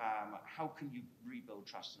think, how can you rebuild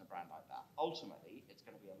trust in a brand like that? Ultimately, it's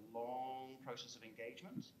going to be a long process of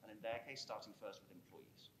engagement, and in their case, starting first with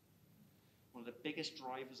employees. One of the biggest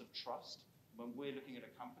drivers of trust, when we're looking at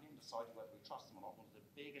a company and deciding whether we trust them or not, one of the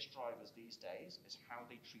biggest drivers these days is how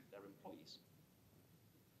they treat their employees.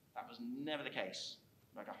 That was never the case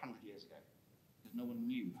like 100 years ago, because no one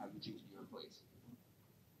knew how you treated your employees.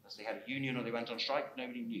 Unless they had a union or they went on strike,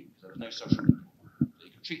 nobody knew, because there was no social media. So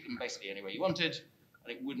you could treat them basically any way you wanted,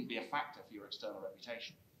 and it wouldn't be a factor for your external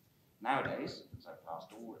reputation. Nowadays, so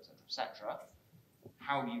Glassdoor, et cetera,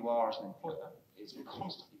 how you are as an employer is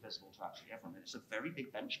constantly visible to actually everyone. And it's a very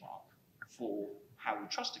big benchmark for how we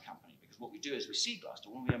trust a company, because what we do is we see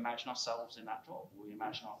Glassdoor and we imagine ourselves in that job, or we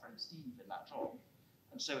imagine our friend Steve in that job.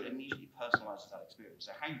 And so it immediately personalizes that experience.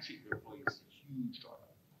 So how you treat your employees is a huge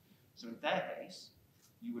driver. So in their case,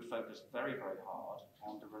 you would focus very, very hard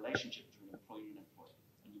on the relationship between employee and employee.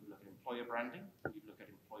 And you would look at employer branding, and you'd look at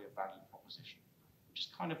employer value proposition, which is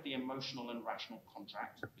kind of the emotional and rational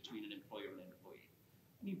contract between an employer and an employee.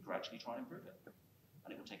 And you gradually try and improve it.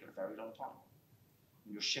 And it will take a very long time.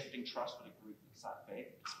 When you're shifting trust with a group that's that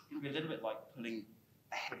big, it's going to be a little bit like pulling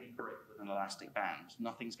a heavy grip with an elastic band.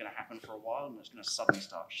 Nothing's going to happen for a while, and it's going to suddenly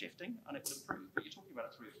start shifting, and it will improve. But you're talking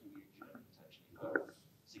about a 3 or 4 year journey, potentially, for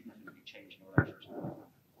significantly changing a relationship.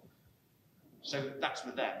 So that's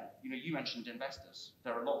with them. You know, you mentioned investors.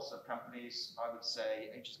 There are lots of companies, I would say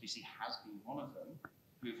HSBC has been one of them,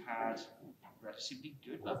 who've had relatively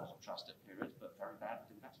good levels of trust at periods, but very bad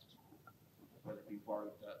with investors. Where they've been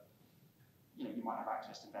worried that, you know, you might have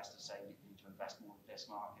activist investors saying you need to invest more in this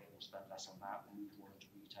market or spend less on that and move more into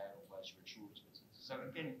retail or where's your insurance business. So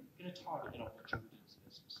again, you're going to target an opportunity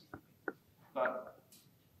specifically. But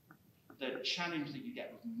the challenge that you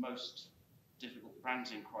get with most difficult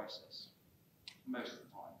brands in crisis, most of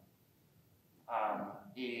the time,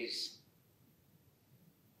 is,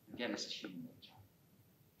 again, this is human nature.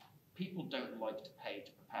 People don't like to pay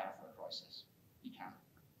to prepare for a crisis. You can.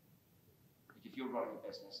 Like if you're running a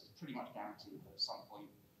business, it's pretty much guaranteed that at some point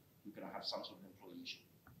you're going to have some sort of employee issue.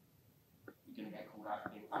 You're going to get called out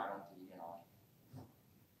for being found to the ENI.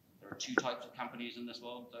 There are 2 types of companies in this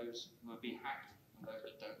world, those who have been hacked and those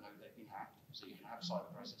that don't know they've been hacked. So you can have a cyber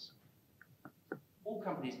crisis. All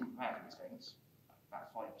companies can prepare for these things, about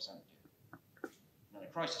 5% do. And then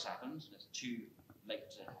a crisis happens and it's too late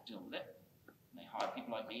to deal with it. And they hire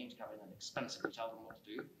people like me to come in and expensively tell them what to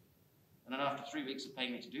do. And then after 3 weeks of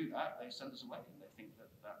paying me to do that, they send us away and they think that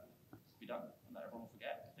that will be done and that everyone will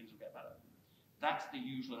forget and things will get better. That's the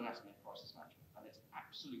usual anatomy of crisis management, and it's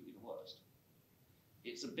absolutely the worst.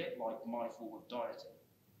 It's a bit like my form of dieting,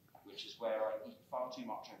 which is where I eat far too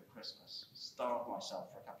much over Christmas, starve myself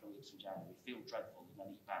for a couple of weeks in January, feel dreadful, and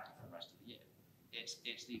then eat badly for the rest of the year. It's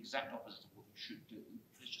the exact opposite of what you should do,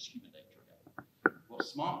 but it's just human nature again. What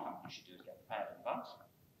smart companies should do is get prepared in advance,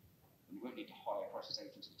 and you won't need to hire crisis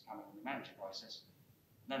agencies to come in and manage a crisis,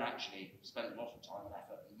 and then actually spend a lot of time and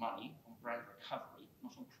effort and money on brand recovery,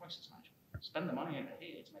 not on crisis management. Spend the money over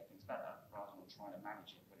here to make things better, rather than trying to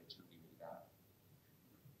manage it when it's going to be really bad.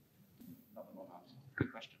 Another long answer.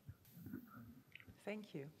 Good question.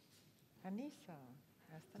 Thank you. Anissa,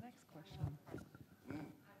 ask the next question.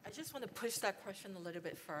 I just want to push that question a little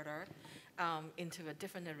bit further into a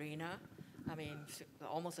different arena. I mean,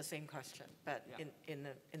 almost the same question, but yeah.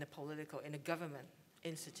 in a government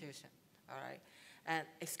institution, all right? And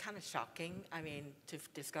it's kind of shocking, I mean, to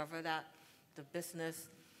discover that the business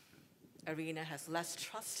arena has less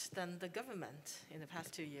trust than the government in the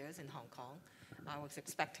past 2 years in Hong Kong. I was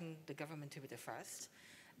expecting the government to be the first.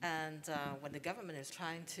 And when the government is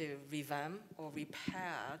trying to revamp or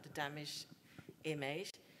repair the damaged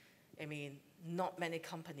image, I mean, not many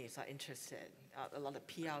companies are interested. A lot of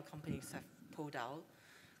PR companies have pulled out.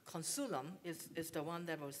 Consulum is the one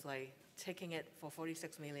that was like taking it for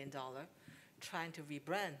 $46 million, trying to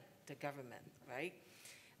rebrand the government, right?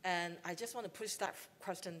 And I just want to push that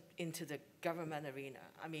question into the government arena.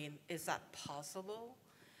 I mean, is that possible?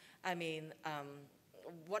 I mean,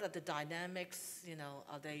 what are the dynamics? You know,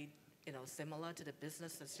 are they, you know, similar to the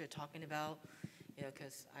business that you're talking about? You know,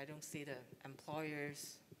 because I don't see the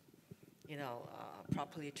employers, you know,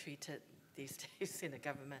 properly treated these days in the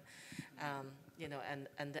government. You know,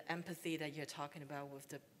 and the empathy that you're talking about with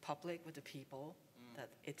the public, with the people, that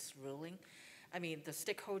it's ruling. I mean, the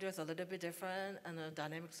stakeholders are a little bit different, and the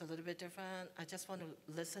dynamics are a little bit different. I just want to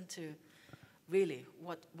listen to, really,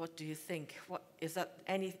 what do you think? What is that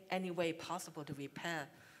any way possible to repair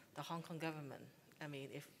the Hong Kong government? I mean,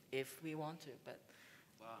 if we want to, but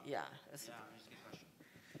wow. Yeah. That's a good question.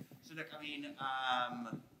 So look, I mean,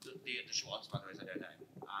 the short answer, by the way, is I don't know.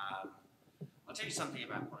 I'll tell you something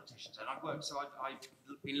about politicians. And I've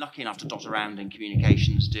been lucky enough to dot around in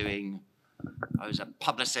communications I was a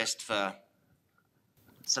publicist for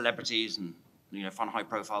celebrities and, you know, fun,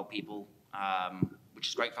 high-profile people, which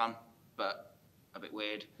is great fun, but a bit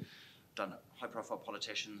weird. Done high-profile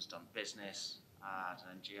politicians, done business,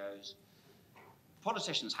 done NGOs.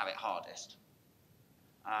 Politicians have it hardest.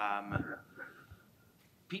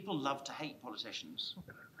 People love to hate politicians,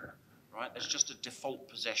 right? There's just a default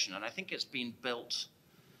position, and I think it's been built.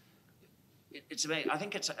 It's amazing. I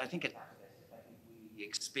think we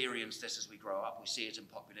experience this as we grow up. We see it in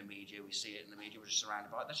popular media. We see it in the media we're just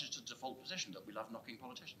surrounded by. That's just a default position that we love knocking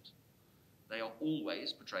politicians. They are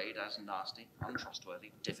always portrayed as nasty,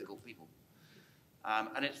 untrustworthy, difficult people.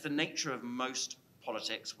 And it's the nature of most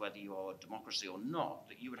politics, whether you are a democracy or not,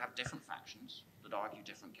 that you would have different factions that argue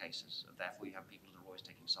different cases, and therefore you have people that are always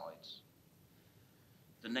taking sides.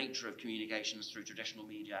 The nature of communications through traditional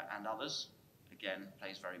media and others, again,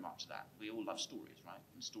 plays very much to that. We all love stories, right?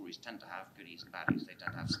 And stories tend to have goodies and baddies. They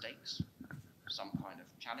tend to have stakes, some kind of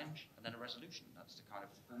challenge, and then a resolution. That's the kind of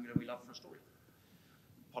formula we love for a story.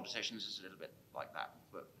 Politicians is a little bit like that,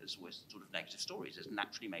 but it's always sort of negative stories. It's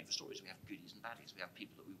naturally made for stories. We have goodies and baddies. We have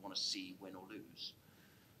people that we want to see win or lose.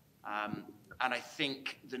 And I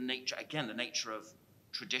think the nature of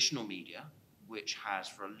traditional media, which has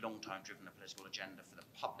for a long time driven a political agenda for the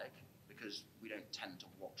public, because we don't tend to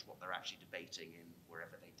watch what they're actually debating in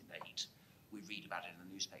wherever they debate. We read about it in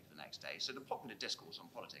the newspaper the next day. So the popular discourse on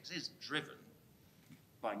politics is driven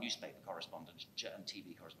by newspaper correspondents and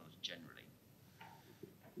TV correspondents generally.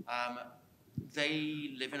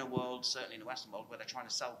 They live in a world, certainly in the Western world, where they're trying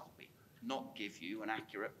to sell copy, not give you an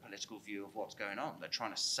accurate political view of what's going on. They're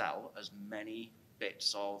trying to sell as many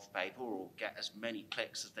bits of paper or get as many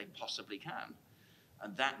clicks as they possibly can.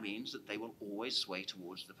 And that means that they will always sway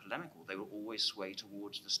towards the polemical. They will always sway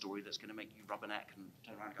towards the story that's going to make you rub a neck and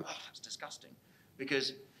turn around and go, oh, that's disgusting.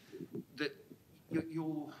 Because you're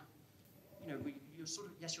sort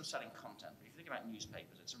of, yes, you're selling content, but if you think about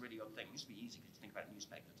newspapers, it's a really odd thing. It used to be easy to think about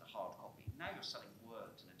newspapers as a hard copy. Now you're selling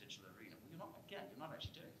words in a digital arena. Well, you're not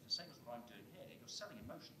actually doing it. It's the same as what I'm doing here. You're selling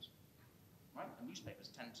emotions, right? And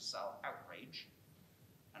newspapers tend to sell outrage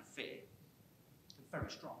and fear. They're very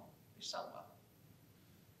strong. They sell well.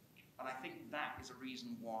 And I think that is a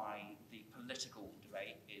reason why the political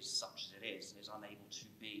debate is such as it is and is unable to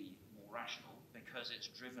be more rational, because it's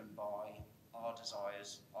driven by our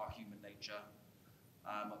desires, our human nature,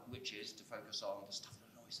 which is to focus on the stuff that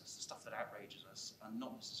annoys us, the stuff that outrages us, and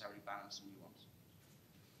not necessarily balance and nuance.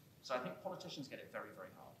 So I think politicians get it very, very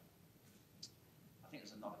hard. I think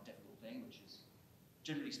there's another difficult thing, which is,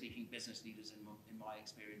 generally speaking, business leaders, in my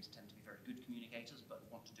experience, tend to be very good communicators, but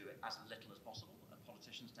want to do it as little as possible. And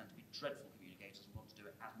politicians tend to be dreadful communicators and want to do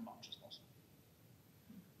it as much as possible.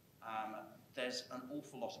 There's an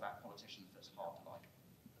awful lot about politicians that's hard to like.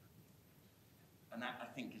 And that, I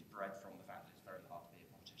think, is bred from the fact that it's very hard to be a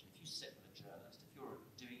politician. If you sit with a journalist, if you're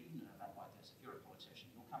doing even an event like this, if you're a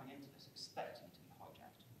politician, you're coming into this expecting to be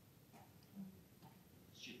hijacked.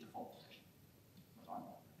 It's your default position. But I'm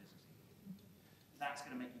not a business leader. That's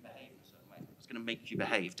going to make you behave in a certain way. It's going to make you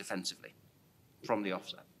behave defensively from the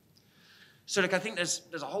offset. So look, I think there's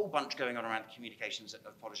a whole bunch going on around the communications of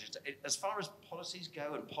politicians. As far as policies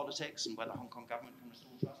go and politics and whether Hong Kong government can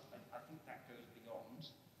restore trust, I think that goes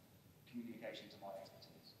beyond communications and my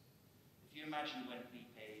expertise. If you imagine when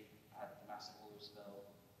BP had the massive oil spill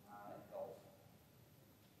in the Gulf,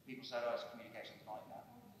 People said, oh, it's a communications nightmare.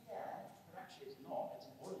 Yeah, but actually it's not.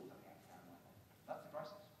 It's oil coming out of the ground right now. That's the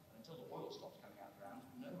crisis. And until the oil stops coming out of the ground,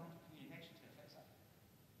 no amount of communication is going to fix that.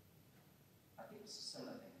 I think it's a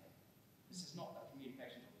similar thing here. This is not a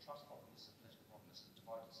communications or trust problem, this is a political problem, this is a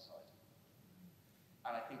divided society.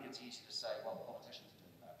 And I think it's easy to say, well, the politicians are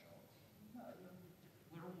doing a bad job. No,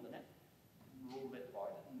 we're all in it. We're all a bit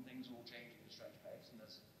divided, and things are all changing at a strange pace, and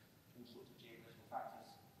there's all sorts of geopolitical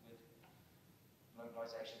factors with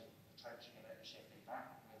globalization retrenching a bit and shifting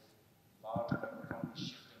back, with large global economies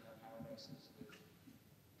shifting their power bases, with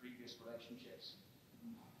previous relationships.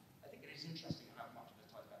 I think it is interesting how much of this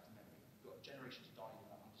ties back to memory. You've got generations dying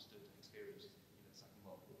that understood and experienced the Second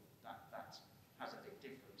World War. That has a big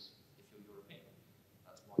difference if you're European.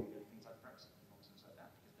 That's why you're doing things like Brexit and nonsense like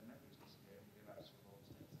that, because the memory is disappearing and go back to sort of old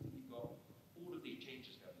states. I think you've got all of these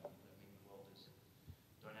changes going on that mean the world is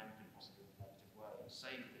dynamic in possibly a negative way. And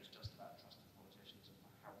saying that it's just about trust of politicians and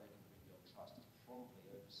how they can rebuild trust is probably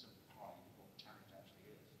oversimplifying what the challenge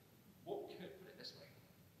actually is. What could, put it this way,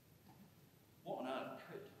 what on earth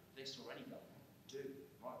could this or any government do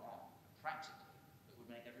right now, practically, that would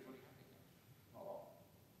make everybody happy again? Not a lot.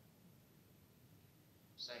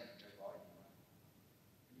 Same for Joe Biden, right?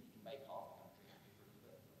 You can make half the country happy for a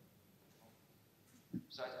little bit.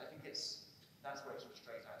 So I think that's where it sort of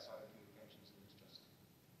strays outside of communications and it's just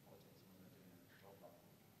politics and we're doing a job like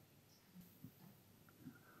that.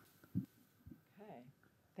 Okay,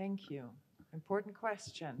 thank you. Important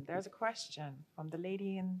question. There's a question from the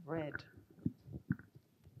lady in red.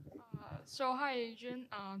 So hi, Adrian.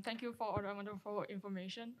 Thank you for all the wonderful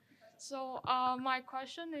information. So my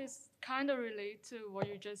question is kind of related to what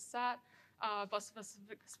you just said, but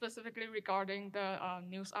specifically regarding the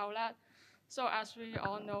news outlet. So as we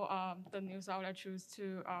all know, the news outlet choose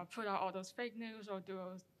to put out all those fake news or do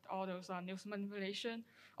all those news manipulation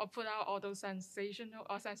or put out all those sensational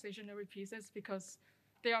pieces because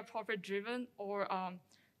they are profit-driven or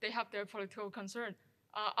they have their political concern.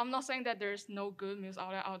 I'm not saying that there's no good news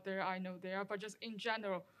outlet out there. I know there are, but just in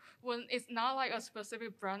general, when it's not like a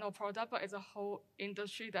specific brand or product, but it's a whole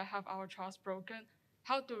industry that have our trust broken,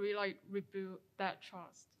 how do we like rebuild that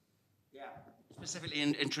trust? Yeah, specifically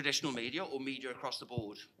in traditional media or media across the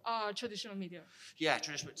board? Traditional media. Yeah,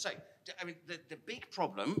 traditional. So, I mean, the big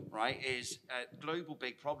problem, right, is global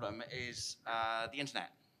big problem is the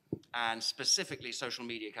internet. And specifically social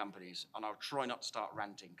media companies. And I'll try not to start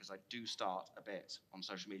ranting because I do start a bit on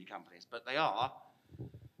social media companies, but they are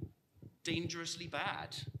dangerously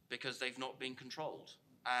bad because they've not been controlled.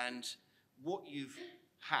 And what you've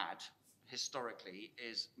had historically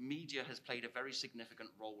is media has played a very significant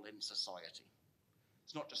role in society.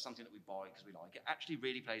 It's not just something that we buy because we like it. It actually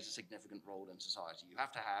really plays a significant role in society. You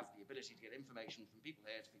have to have the ability to get information from people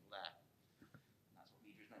here to people there. And that's what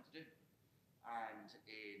media is meant to do. And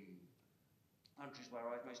in countries where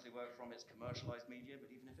I've mostly worked from, it's commercialized media,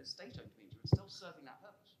 but even if it's state-owned media, it's still serving that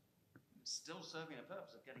purpose. It's still serving a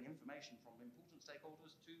purpose of getting information from important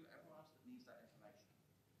stakeholders to everyone else that needs that information.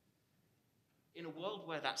 In a world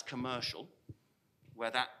where that's commercial,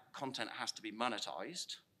 where that content has to be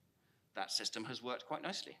monetized, that system has worked quite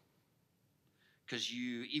nicely. Because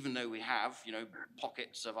even though we have,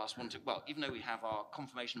 pockets of us wanting, well, even though we have our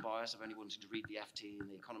confirmation bias of only wanting to read the FT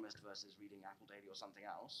and the Economist versus reading Apple Daily or something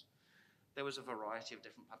else, there was a variety of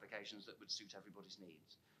different publications that would suit everybody's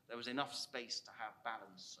needs. There was enough space to have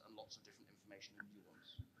balance and lots of different information and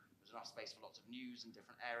nuance. There was enough space for lots of news in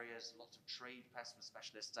different areas, lots of trade press for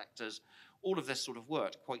specialist sectors. All of this sort of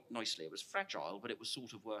worked quite nicely. It was fragile, but it was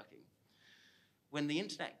sort of working. When the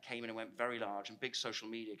internet came in and went very large and big social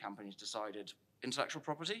media companies decided, intellectual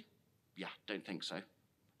property? Yeah, don't think so.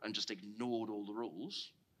 And just ignored all the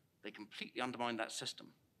rules. They completely undermined that system.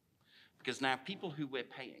 Because now people who we're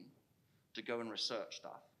paying to go and research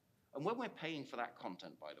stuff, and when we're paying for that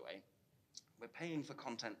content, by the way, we're paying for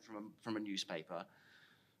content from a newspaper,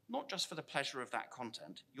 not just for the pleasure of that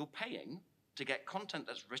content, you're paying to get content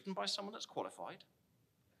that's written by someone that's qualified,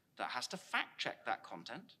 that has to fact check that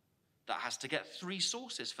content, that has to get 3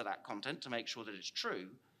 sources for that content to make sure that it's true,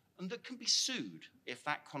 and that can be sued if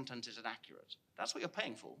that content is inaccurate. That's what you're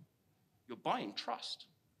paying for. You're buying trust,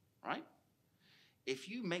 right? If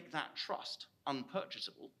you make that trust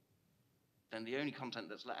unpurchasable, then the only content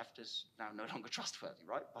that's left is now no longer trustworthy,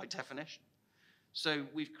 right, by definition. So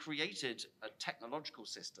we've created a technological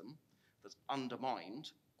system that's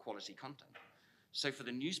undermined quality content. So for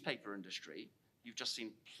the newspaper industry, you've just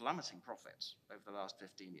seen plummeting profits over the last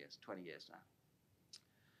 15 years, 20 years now.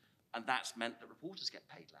 And that's meant that reporters get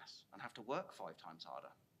paid less and have to work 5 times harder.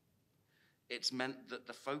 It's meant that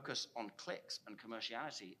the focus on clicks and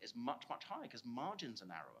commerciality is much, much higher because margins are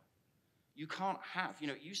narrower. You can't have, you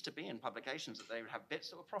know, it used to be in publications that they would have bits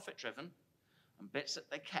that were profit-driven and bits that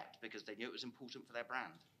they kept because they knew it was important for their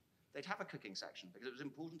brand. They'd have a cooking section because it was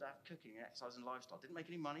important to have cooking, exercise, and lifestyle. Didn't make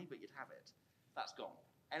any money, but you'd have it. That's gone.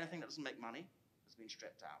 Anything that doesn't make money has been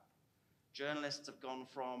stripped out. Journalists have gone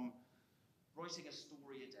from writing a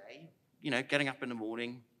story a day, you know, getting up in the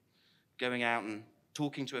morning, going out and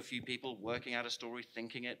talking to a few people, working out a story,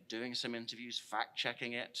 thinking it, doing some interviews,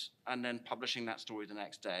 fact-checking it, and then publishing that story the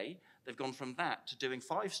next day. They've gone from that to doing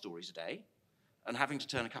 5 stories a day and having to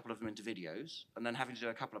turn a couple of them into videos and then having to do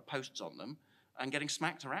a couple of posts on them and getting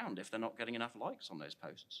smacked around if they're not getting enough likes on those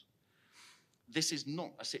posts. This is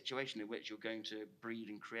not a situation in which you're going to breed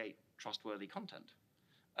and create trustworthy content.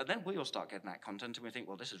 And then we all start getting that content and we think,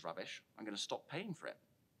 well, this is rubbish. I'm going to stop paying for it.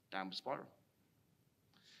 Down the spiral.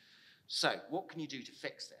 So what can you do to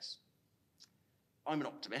fix this? I'm an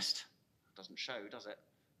optimist. It doesn't show, does it?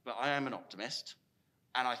 But I am an optimist.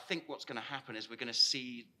 And I think what's going to happen is we're going to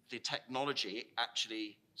see the technology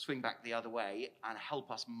actually swing back the other way and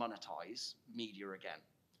help us monetize media again.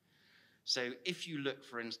 So if you look,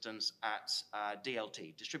 for instance, at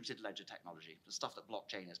DLT, distributed ledger technology, the stuff that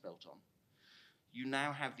blockchain is built on, you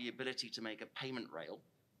now have the ability to make a payment rail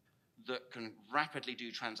that can rapidly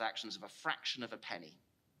do transactions of a fraction of a penny,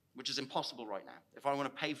 which is impossible right now. If I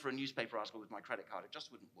want to pay for a newspaper article with my credit card, it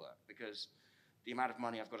just wouldn't work because the amount of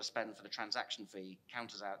money I've got to spend for the transaction fee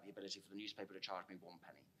counters out the ability for the newspaper to charge me 1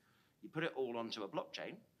 penny. You put it all onto a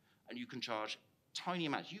blockchain and you can charge tiny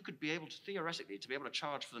amounts. You could be able to, theoretically, to be able to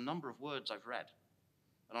charge for the number of words I've read.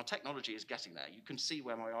 And our technology is getting there. You can see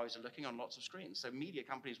where my eyes are looking on lots of screens. So media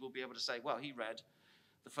companies will be able to say, well, he read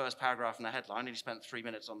the first paragraph in the headline and he spent 3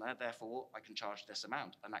 minutes on there, therefore I can charge this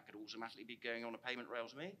amount. And that could automatically be going on a payment rail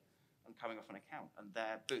to me and coming off an account. And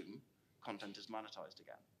there, boom, content is monetized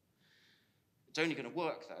again. It's only going to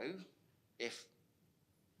work, though, if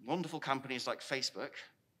wonderful companies like Facebook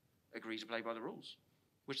agree to play by the rules,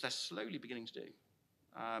 which they're slowly beginning to do.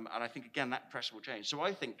 And I think, again, that pressure will change. So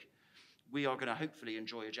I think we are going to hopefully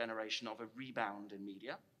enjoy a generation of a rebound in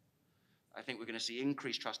media. I think we're going to see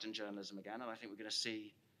increased trust in journalism again, and I think we're going to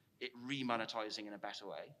see it remonetizing in a better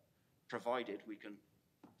way, provided we can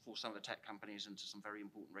force some of the tech companies into some very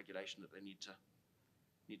important regulation that they need to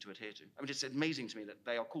adhere to. I mean, it's amazing to me that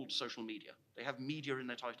they are called social media. They have media in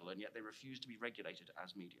their title, and yet they refuse to be regulated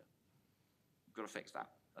as media. We've got to fix that,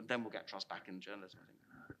 and then we'll get trust back in journalism, I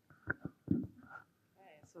think.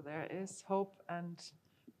 Okay, so there is hope and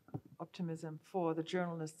optimism for the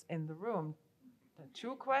journalists in the room. The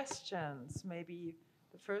 2 questions. Maybe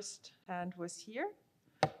the first hand was here,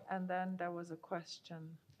 and then there was a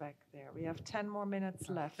question back there. We have 10 more minutes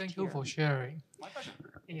left. Thank you for sharing. My pleasure.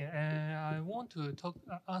 Yeah, I want to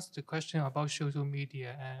ask the question about social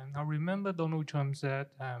media. And I remember Donald Trump said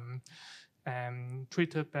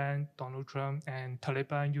Twitter banned Donald Trump and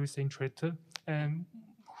Taliban using Twitter. And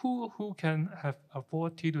who can have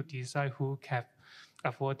authority to decide who can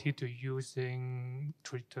authority to using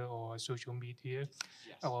Twitter or social media,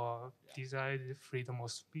 or decide freedom of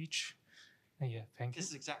speech? Yeah, thank you. This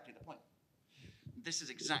is exactly the point. This is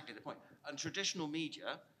exactly the point. And traditional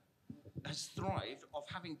media has thrived of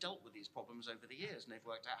having dealt with these problems over the years, and they've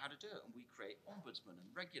worked out how to do it. And we create ombudsmen and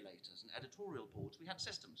regulators and editorial boards. We had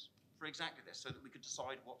systems for exactly this so that we could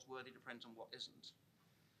decide what's worthy to print and what isn't.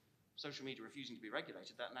 Social media refusing to be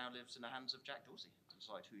regulated, that now lives in the hands of Jack Dorsey to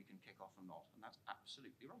decide who he can kick off and not, and that's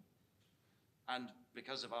absolutely wrong. And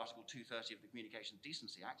because of Article 230 of the Communications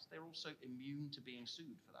Decency Act, they're also immune to being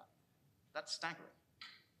sued for that. That's staggering.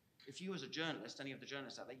 If you as a journalist, any of the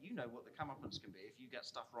journalists out there, you know what the comeuppance can be if you get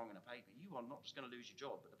stuff wrong in a paper. You are not just going to lose your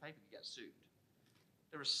job, but the paper could get sued.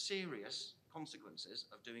 There are serious consequences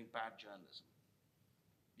of doing bad journalism.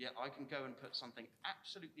 Yet I can go and put something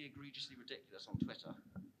absolutely egregiously ridiculous on Twitter,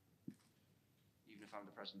 even if I'm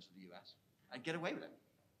the president of the US, and get away with it.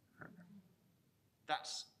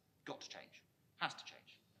 That's got to change, has to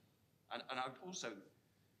change. And I would also,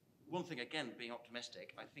 one thing, again, being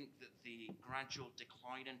optimistic, I think that the gradual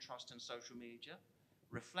decline in trust in social media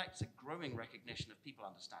reflects a growing recognition of people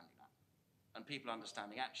understanding that. And people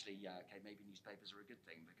understanding, actually, yeah, okay, maybe newspapers are a good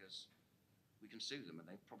thing because we can sue them and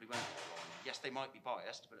they probably won't get it wrong. Yes, they might be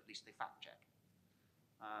biased, but at least they fact check.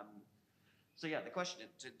 So yeah, the answer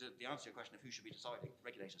to your question of who should be deciding,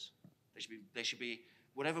 regulators. They should be,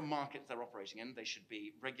 whatever market they're operating in, they should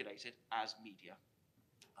be regulated as media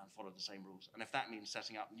and follow the same rules. And if that means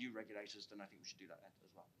setting up new regulators, then I think we should do that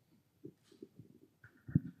as well.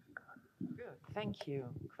 Good, thank you.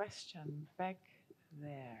 Question back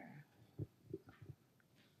there.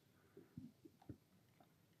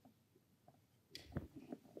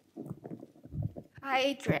 Hi,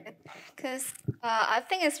 Adrian. Because I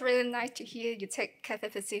think it's really nice to hear you take Cathay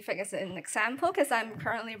Pacific as an example, because I'm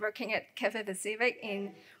currently working at Cathay Pacific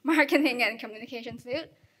in marketing and communication field.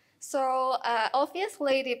 So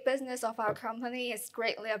obviously, the business of our company is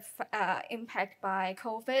greatly impacted by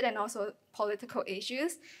COVID and also political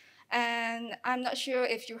issues. And I'm not sure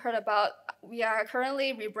if you heard about, we are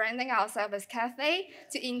currently rebranding ourselves as Cathay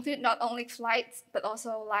to include not only flights, but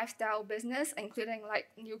also lifestyle business, including like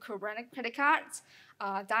new co-branded credit cards,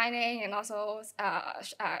 dining, and also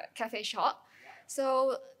cafe shop.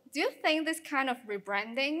 So do you think this kind of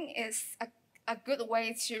rebranding is a good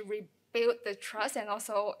way to rebuild the trust and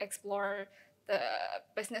also explore the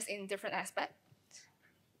business in different aspects?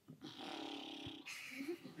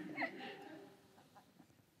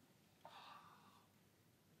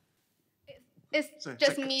 It's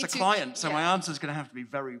just me it's a client, so my answer is going to have to be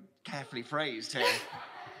very carefully phrased here.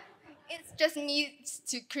 It's just me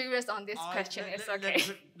curious on this question. It's okay.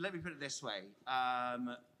 Let me put it this way. I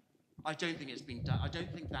don't think it's been done. I don't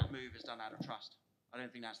think that move is done out of trust. I don't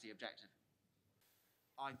think that's the objective.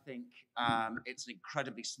 I think it's an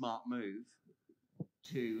incredibly smart move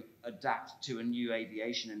to adapt to a new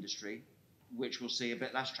aviation industry, which will see a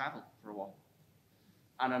bit less travel for a while.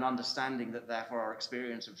 And an understanding that therefore our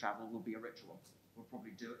experience of travel will be a ritual. We'll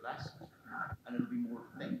probably do it less, and it'll be more of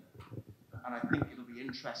a thing. And I think it'll be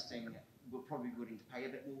interesting. We'll probably be willing to pay a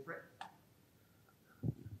bit more for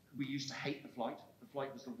it. We used to hate the flight. The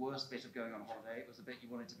flight was the worst bit of going on holiday. It was the bit you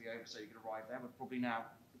wanted to be over so you could arrive there. But probably now,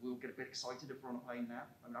 we'll get a bit excited if we're on a plane now.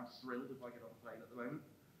 I mean, I'm thrilled if I get on a plane at the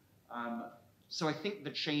moment. So I think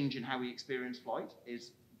the change in how we experience flight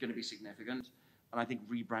is going to be significant. And I think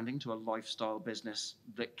rebranding to a lifestyle business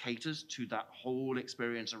that caters to that whole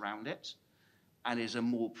experience around it and is a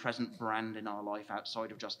more present brand in our life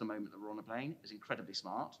outside of just the moment that we're on a plane is incredibly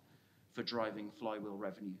smart for driving flywheel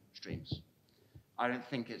revenue streams. I don't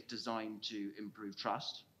think it's designed to improve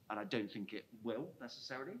trust, and I don't think it will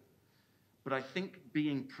necessarily. But I think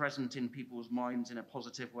being present in people's minds in a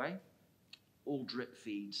positive way all drip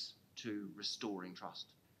feeds to restoring trust.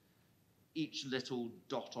 Each little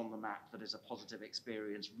dot on the map that is a positive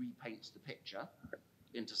experience repaints the picture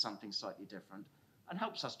into something slightly different and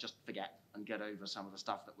helps us just forget and get over some of the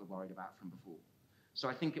stuff that we're worried about from before. So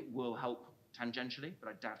I think it will help tangentially, but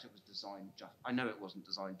I doubt it was designed just, I know it wasn't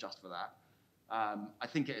designed just for that. I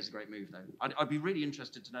think it is a great move though. I'd be really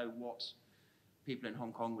interested to know what people in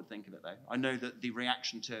Hong Kong would think of it though. I know that the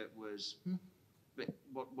reaction to it was,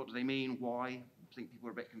 what do they mean, why? I think people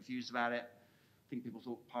were a bit confused about it. I think people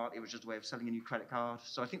thought partly it was just a way of selling a new credit card.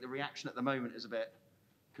 So I think the reaction at the moment is a bit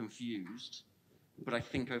confused, but I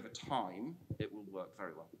think over time it will work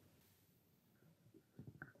very well.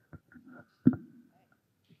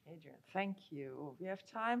 Adrian, thank you. We have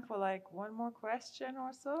time for like one more question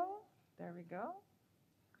or so. There we go.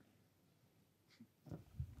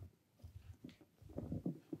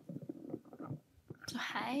 So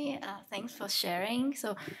hi, thanks for sharing.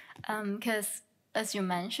 So, because as you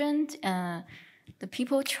mentioned, the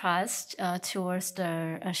people trust towards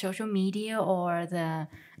the social media or the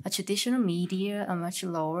traditional media are much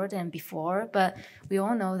lower than before. But we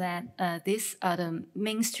all know that these are the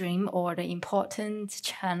mainstream or the important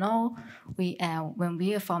channel when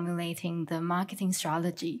we are formulating the marketing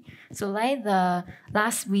strategy. So like the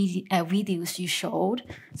last videos you showed,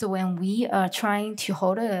 so when we are trying to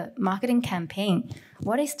hold a marketing campaign,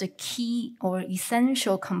 what is the key or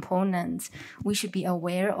essential components we should be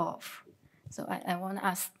aware of? So I want to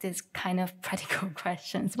ask this kind of practical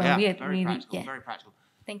questions when we are really very practical.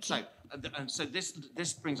 Thank you. So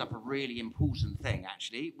this brings up a really important thing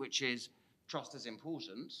actually, which is trust is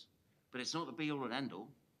important, but it's not the be all and end all,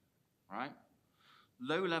 right?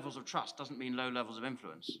 Low levels of trust doesn't mean low levels of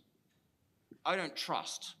influence. I don't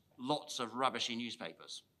trust lots of rubbishy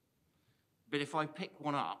newspapers, but if I pick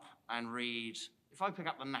one up and read, if I pick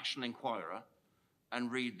up the National Enquirer and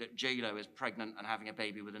read that J-Lo is pregnant and having a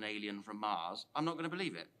baby with an alien from Mars, I'm not going to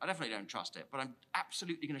believe it. I definitely don't trust it, but I'm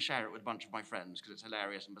absolutely going to share it with a bunch of my friends because it's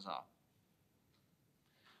hilarious and bizarre.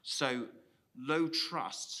 So low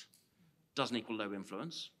trust doesn't equal low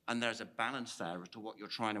influence, and there's a balance there as to what you're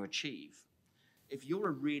trying to achieve. If you're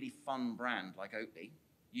a really fun brand like Oatly,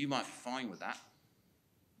 you might be fine with that.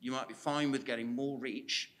 You might be fine with getting more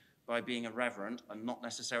reach by being irreverent and not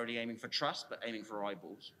necessarily aiming for trust, but aiming for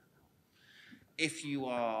eyeballs. If you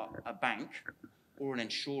are a bank or an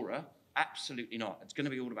insurer, absolutely not. It's going to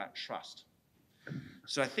be all about trust.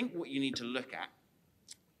 So I think what you need to look at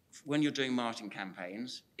when you're doing marketing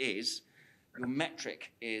campaigns is your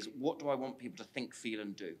metric is what do I want people to think, feel,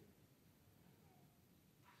 and do?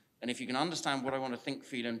 And if you can understand what I want to think,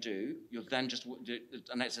 feel, and do, you'll then just,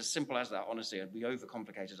 and it's as simple as that, honestly. We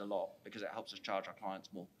overcomplicate it a lot because it helps us charge our clients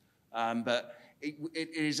more. But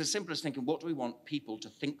it is as simple as thinking, what do we want people to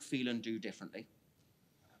think, feel, and do differently?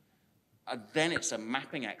 And then it's a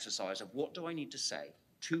mapping exercise of what do I need to say,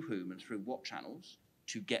 to whom, and through what channels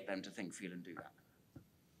to get them to think, feel, and do that.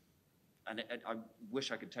 And I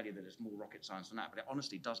wish I could tell you that it's more rocket science than that, but it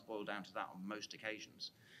honestly does boil down to that on most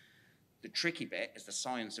occasions. The tricky bit is the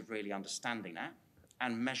science of really understanding that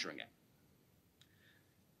and measuring it.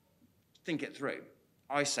 Think it through.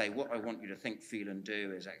 I say what I want you to think, feel, and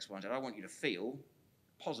do is X, Y, and Z. I want you to feel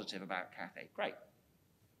positive about Cathay. Great.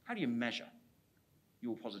 How do you measure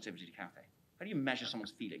your positivity to Cathay? How do you measure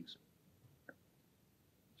someone's feelings?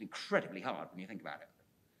 It's incredibly hard when you think about it.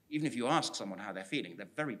 Even if you ask someone how they're feeling, they're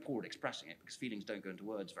very poor at expressing it because feelings don't go into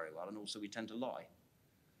words very well, and also we tend to lie.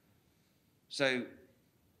 So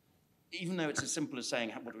even though it's as simple as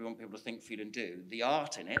saying what do we want people to think, feel, and do, the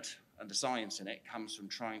art in it and the science in it comes from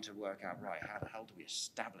trying to work out, right, how the hell do we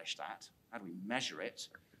establish that? How do we measure it?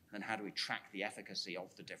 And then how do we track the efficacy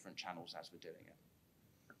of the different channels as we're doing it?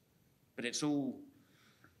 But it's all,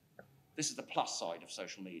 this is the plus side of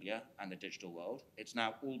social media and the digital world. It's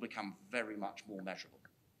now all become very much more measurable.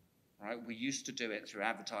 Right? We used to do it through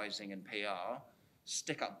advertising and PR,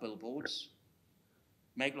 stick up billboards,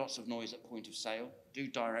 make lots of noise at point of sale, do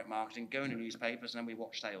direct marketing, go into newspapers, and then we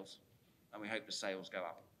watch sales. And we hope the sales go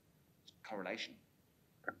up. It's correlation.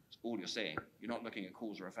 It's all you're seeing. You're not looking at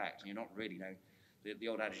cause or effect, and you're not really know. The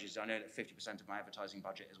old adage is, I know that 50% of my advertising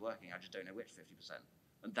budget is working, I just don't know which 50%.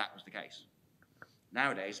 And that was the case.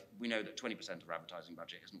 Nowadays, we know that 20% of our advertising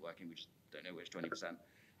budget isn't working, we just don't know which 20%.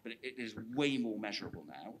 But it is way more measurable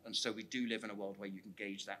now, and so we do live in a world where you can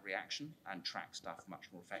gauge that reaction and track stuff much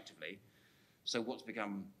more effectively. So what's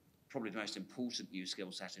become probably the most important new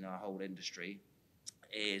skill set in our whole industry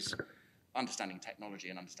is understanding technology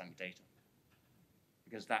and understanding data.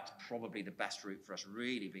 Because that's probably the best route for us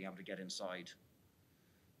really being able to get inside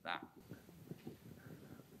that.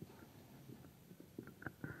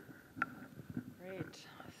 Great.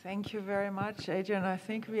 Thank you very much, Adrian. I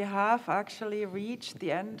think we have actually reached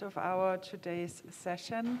the end of our today's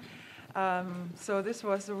session. So this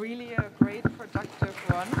was really a great, productive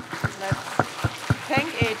one. Let's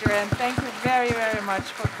thank Adrian. Thank you very, very much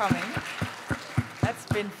for coming. That's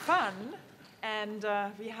been fun. And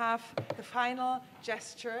we have the final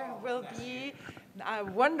gesture will be a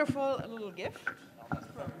wonderful little gift from us.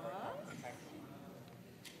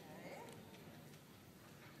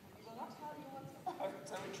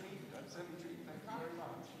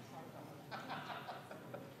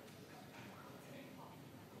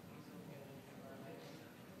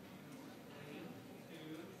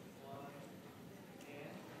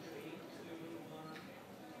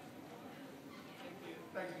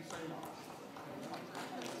 Thank you so much.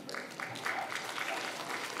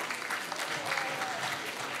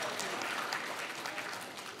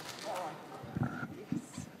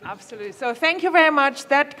 Absolutely. So thank you very much.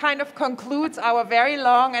 That kind of concludes our very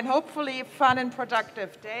long and hopefully fun and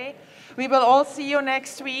productive day. We will all see you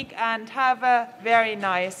next week and have a very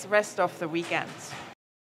nice rest of the weekend.